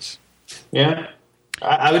interesting parts. Yeah,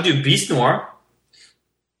 I would do Beast Noir.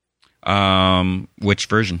 Which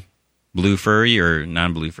version? Blue furry or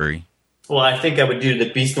non-blue furry? Well, I think I would do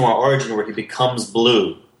the Beast Noir origin where he becomes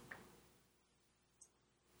blue.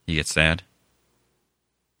 He gets sad.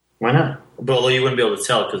 Why not? But although you wouldn't be able to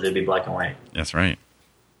tell because they'd be black and white. That's right.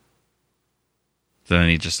 So then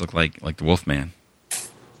he just looked like the Wolfman,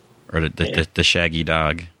 or the shaggy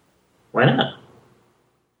dog. Why not?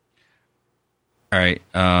 All right.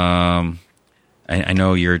 I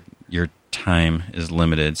know your time is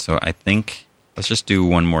limited, so I think let's just do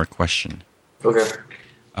one more question. Okay.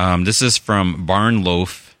 This is from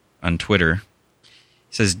Barnloaf on Twitter.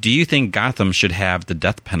 He says, "Do you think Gotham should have the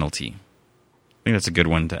death penalty?" I think that's a good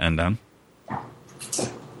one to end on.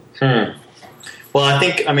 Well,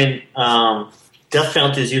 death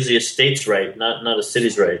penalty is usually a state's right, not a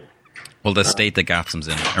city's right. Well, the state that Gotham's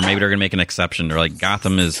in. Or maybe they're going to make an exception. They're like,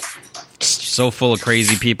 Gotham is so full of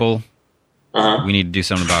crazy people, we need to do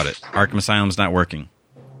something about it. Arkham Asylum's not working.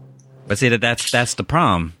 But see, that's the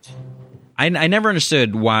problem. I never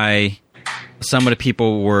understood why some of the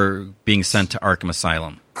people were being sent to Arkham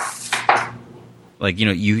Asylum. Like,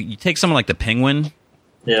 you take someone like the Penguin.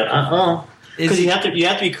 Yeah, because you have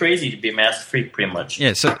to be crazy to be a mass freak, pretty much.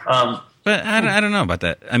 Yeah, so... But I don't know about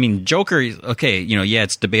that. I mean, Joker, okay,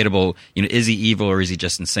 it's debatable. Is he evil or is he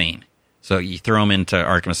just insane? So you throw him into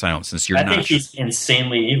Arkham Asylum since you're not. I think he's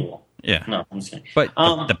insanely evil. Yeah. No, I'm just kidding. But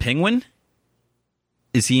the Penguin?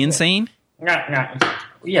 Is he insane? Yeah,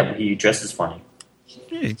 but he dresses funny.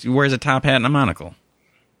 Yeah, he wears a top hat and a monocle.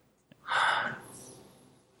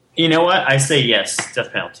 You know what? I say yes,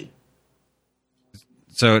 death penalty.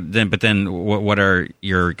 So then, what are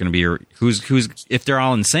going to be who's if they're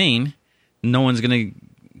all insane? No one's going to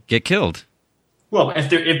get killed. Well,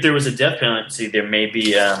 if there was a death penalty, there may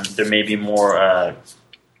be more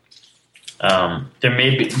there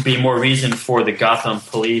may be more reason for the Gotham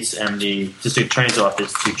police and the district attorney's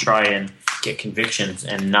office to try and get convictions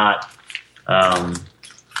and not not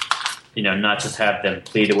just have them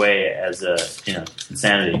plead away as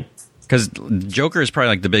insanity. Because Joker is probably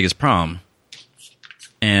like the biggest problem,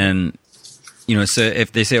 and so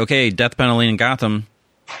if they say okay, death penalty in Gotham.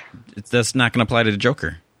 That's not going to apply to the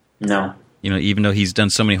Joker. No. Even though he's done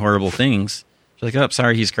so many horrible things. You're like, oh,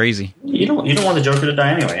 sorry, he's crazy. You don't want the Joker to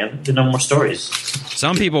die anyway. There's no more stories.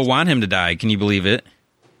 Some people want him to die. Can you believe it?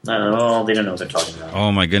 I don't know. They don't know what they're talking about.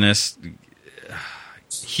 Oh, my goodness.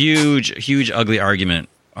 Huge, ugly argument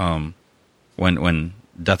when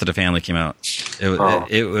Death of the Family came out.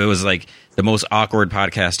 It was like the most awkward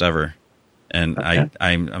podcast ever. And okay.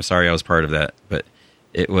 I'm sorry I was part of that. But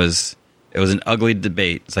it was an ugly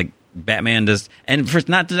debate. It's like Batman does, and for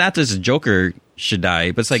not just Joker should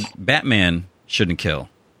die, but it's like Batman shouldn't kill.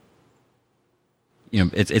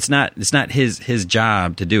 It's not his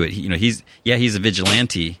job to do it. He's a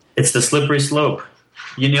vigilante. It's the slippery slope.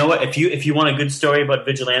 You know what? If you want a good story about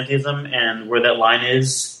vigilantism and where that line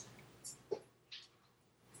is,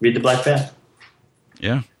 read the Black Bat.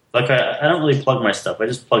 Yeah. Like I don't really plug my stuff. I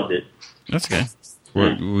just plugged it. That's okay.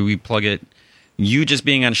 We plug it. You just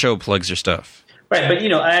being on show plugs your stuff. Right, but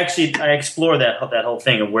I explore that whole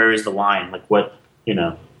thing of where is the line, like what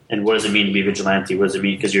and what does it mean to be vigilante? What does it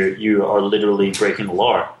mean? Because you are literally breaking the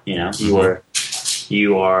law. Mm-hmm.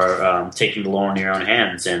 You are taking the law in your own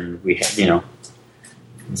hands, and we have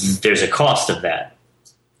there's a cost of that.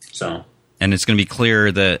 So, and it's going to be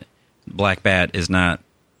clear that Black Bat is not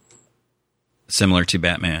similar to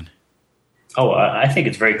Batman. Oh, I think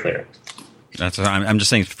it's very clear. That's what I'm just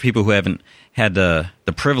saying for people who haven't had the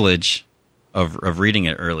privilege of reading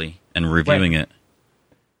it early and reviewing it.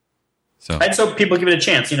 So I'd hope people give it a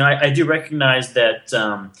chance. I do recognize that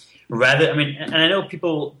and I know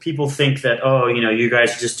people think that you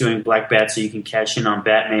guys are just doing Black Bat so you can cash in on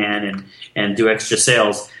Batman and do extra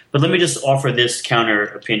sales. But let me just offer this counter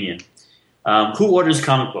opinion: who orders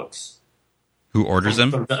comic books? Who orders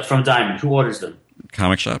them? From Diamond. Who orders them?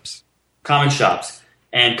 Comic shops. Comic shops.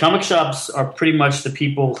 And comic shops are pretty much the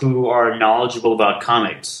people who are knowledgeable about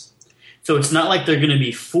comics. So it's not like they're going to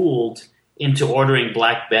be fooled into ordering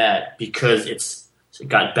Black Bat because it's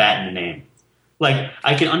got Bat in the name. Like,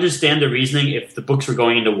 I can understand the reasoning if the books were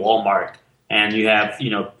going into Walmart and you have,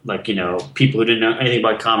 people who didn't know anything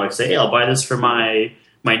about comics say, hey, I'll buy this for my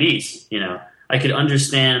niece. I could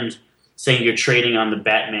understand saying you're trading on the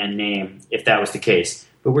Batman name if that was the case.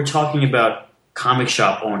 But we're talking about comic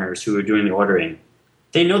shop owners who are doing the ordering.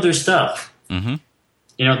 They know their stuff. Mm-hmm.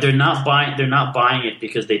 They're not buying it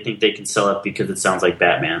because they think they can sell it because it sounds like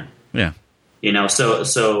Batman. Yeah.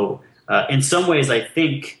 So in some ways, I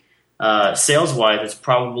think sales-wise, it's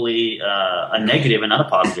probably a negative and not a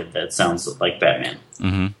positive that it sounds like Batman.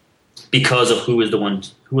 Mm-hmm. Because of who are the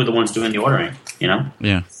ones doing the ordering.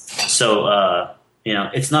 Yeah. So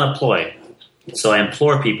it's not a ploy. So I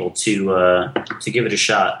implore people to give it a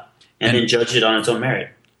shot and then judge it on its own merit.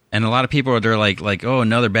 And a lot of people they're like, oh,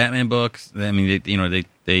 another Batman book. I mean,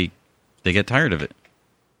 they get tired of it.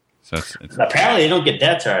 So it's apparently they don't get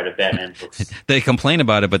that tired of Batman books. They complain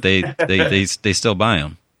about it, but they still buy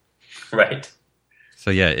them. Right.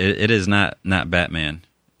 So yeah, it is not Batman,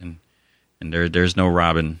 and there's no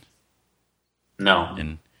Robin. No.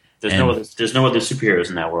 And there's no other superheroes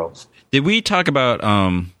in that world. Did we talk about?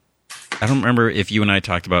 I don't remember if you and I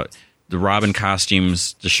talked about the Robin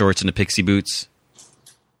costumes, the shorts, and the pixie boots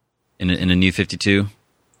in a New 52.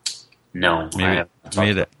 No,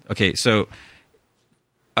 maybe that. Okay, so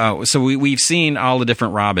we've seen all the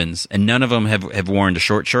different Robins, and none of them have worn the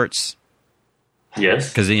short shorts. Yes,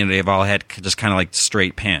 because they've all had just kind of like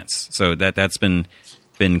straight pants. So that's been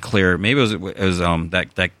clear. Maybe it was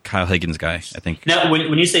that Kyle Higgins guy, I think. Now,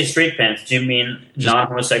 when you say straight pants, do you mean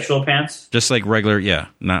non-homosexual pants? Just like regular, yeah,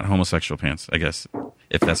 not homosexual pants, I guess,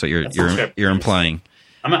 if that's what you're implying.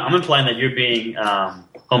 I'm implying that you're being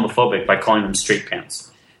homophobic by calling them straight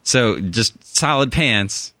pants. So just solid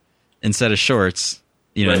pants instead of shorts.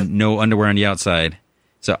 Right. No underwear on the outside.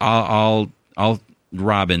 So all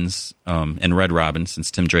Robins and Red Robin,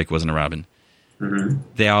 since Tim Drake wasn't a Robin. Mm-hmm.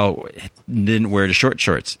 They all didn't wear the short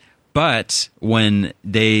shorts. But when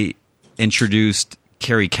they introduced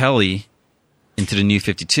Carrie Kelly into the New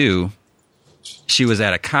 52, she was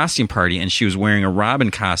at a costume party and she was wearing a Robin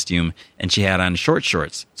costume and she had on short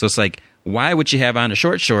shorts. So it's like, why would she have on the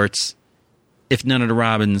short shorts if none of the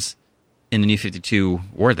Robins in the New 52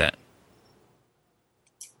 wore that?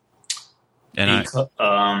 And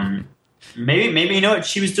maybe what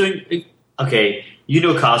she was doing. Okay,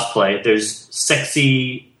 cosplay. There's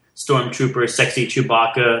sexy Stormtrooper, sexy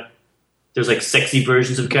Chewbacca. There's like sexy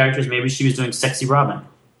versions of characters. Maybe she was doing sexy Robin.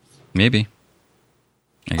 Maybe.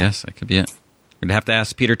 I guess that could be it. We'd have to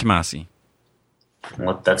ask Peter Tomasi.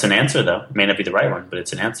 Well, that's an answer, though. It may not be the right one, but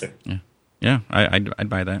it's an answer. Yeah, I'd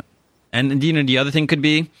buy that. And the other thing could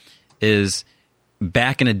be is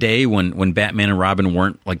back in a day when Batman and Robin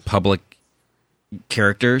weren't like public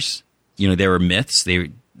characters. They were myths.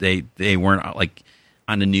 They weren't like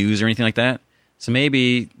on the news or anything like that. So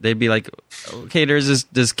maybe they'd be like, okay, there's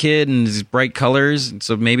this kid and these bright colors,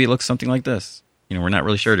 so maybe it looks something like this. We're not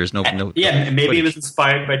really sure. There's no yeah, maybe footage. It was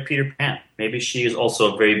inspired by Peter Pan. Maybe she is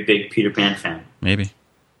also a very big Peter Pan fan. Maybe.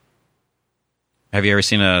 Have you ever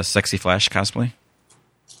seen a Sexy Flash cosplay?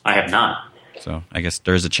 I have not. So I guess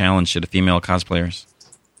there's a challenge to the female cosplayers.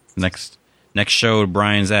 Next show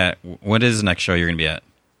Brian's at. What is the next show you're going to be at?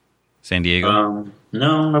 San Diego?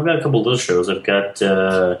 No, I've got a couple of those shows. I've got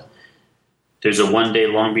there's a one-day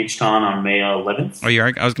Long Beach Con on May 11th. Oh,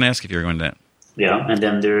 I was going to ask if you were going to that. Yeah, and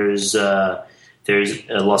then there's a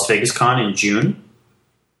Las Vegas Con in June.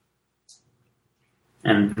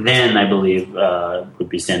 And then, I believe, would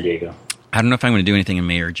be San Diego. I don't know if I'm going to do anything in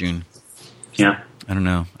May or June. Yeah. I don't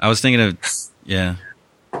know. I was thinking of, yeah.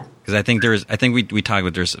 Because I think we talked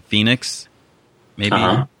about there's Phoenix, maybe.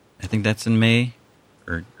 Uh-huh. I think that's in May.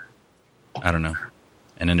 Or, I don't know.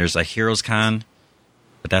 And then there's like Heroes Con,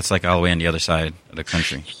 but that's like all the way on the other side of the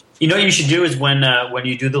country. You know what you should do is when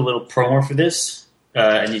you do the little promo for this,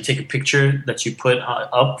 and you take a picture that you put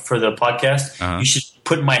up for the podcast, uh-huh. You should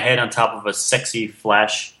put my head on top of a sexy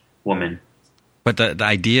Flash woman. But the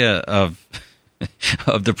idea of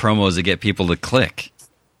the promo is to get people to click.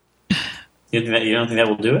 You don't think that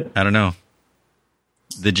will do it? I don't know.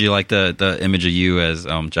 Did you like the image of you as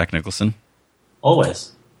Jack Nicholson?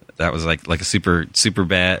 Always. That was like a super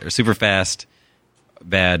bad or super fast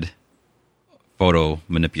bad photo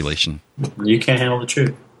manipulation. You can't handle the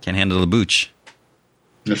truth. Can't handle the booch.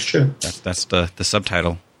 That's true. That's the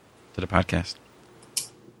subtitle to the podcast.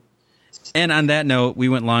 And on that note, we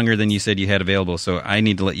went longer than you said you had available, so I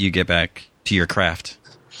need to let you get back to your craft.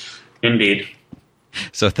 Indeed.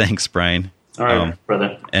 So thanks, Brian. All right,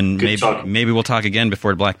 brother. And Good maybe we'll talk again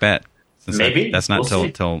before Black Bat. Maybe. That's not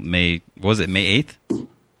till May. Was it May 8th?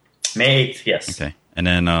 May 8th, yes. Okay. And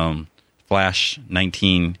then Flash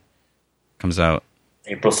 19 comes out.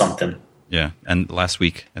 April something. Yeah. And last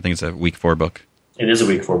week. I think it's a week 4 book. It is a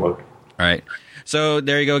week 4 book. All right. So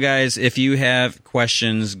there you go, guys. If you have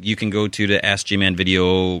questions, you can go to the Ask G-Man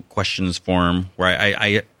video questions forum,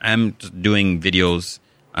 where I'm doing videos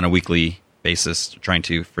on a weekly basis, trying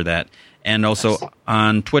to for that. And also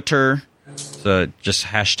on Twitter, so just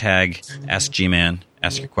hashtag Ask G-Man,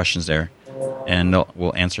 ask your questions there, and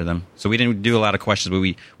we'll answer them. So we didn't do a lot of questions, but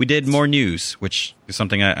we did more news, which is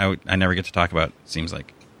something I never get to talk about, it seems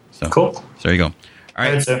like. So cool. So there you go. All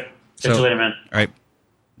right, sir. Catch you later, man. All right.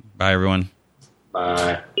 Bye, everyone.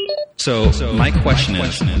 Bye. So my question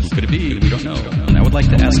is, who could it be? We don't know. And I would like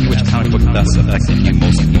to ask you which comic book thus affected you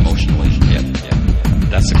most emotionally. Yeah.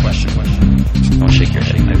 That's the question. Don't shake your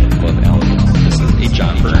head. I love Alan Davis. This is a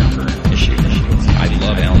John Byrne issue. I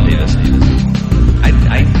love Alan Davis.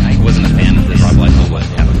 I wasn't a fan of this. Rob Liefeld was.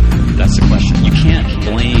 That's the question. You can't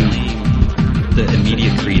blame the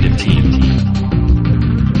immediate creative team.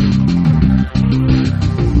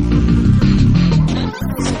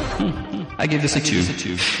 I give this a 2.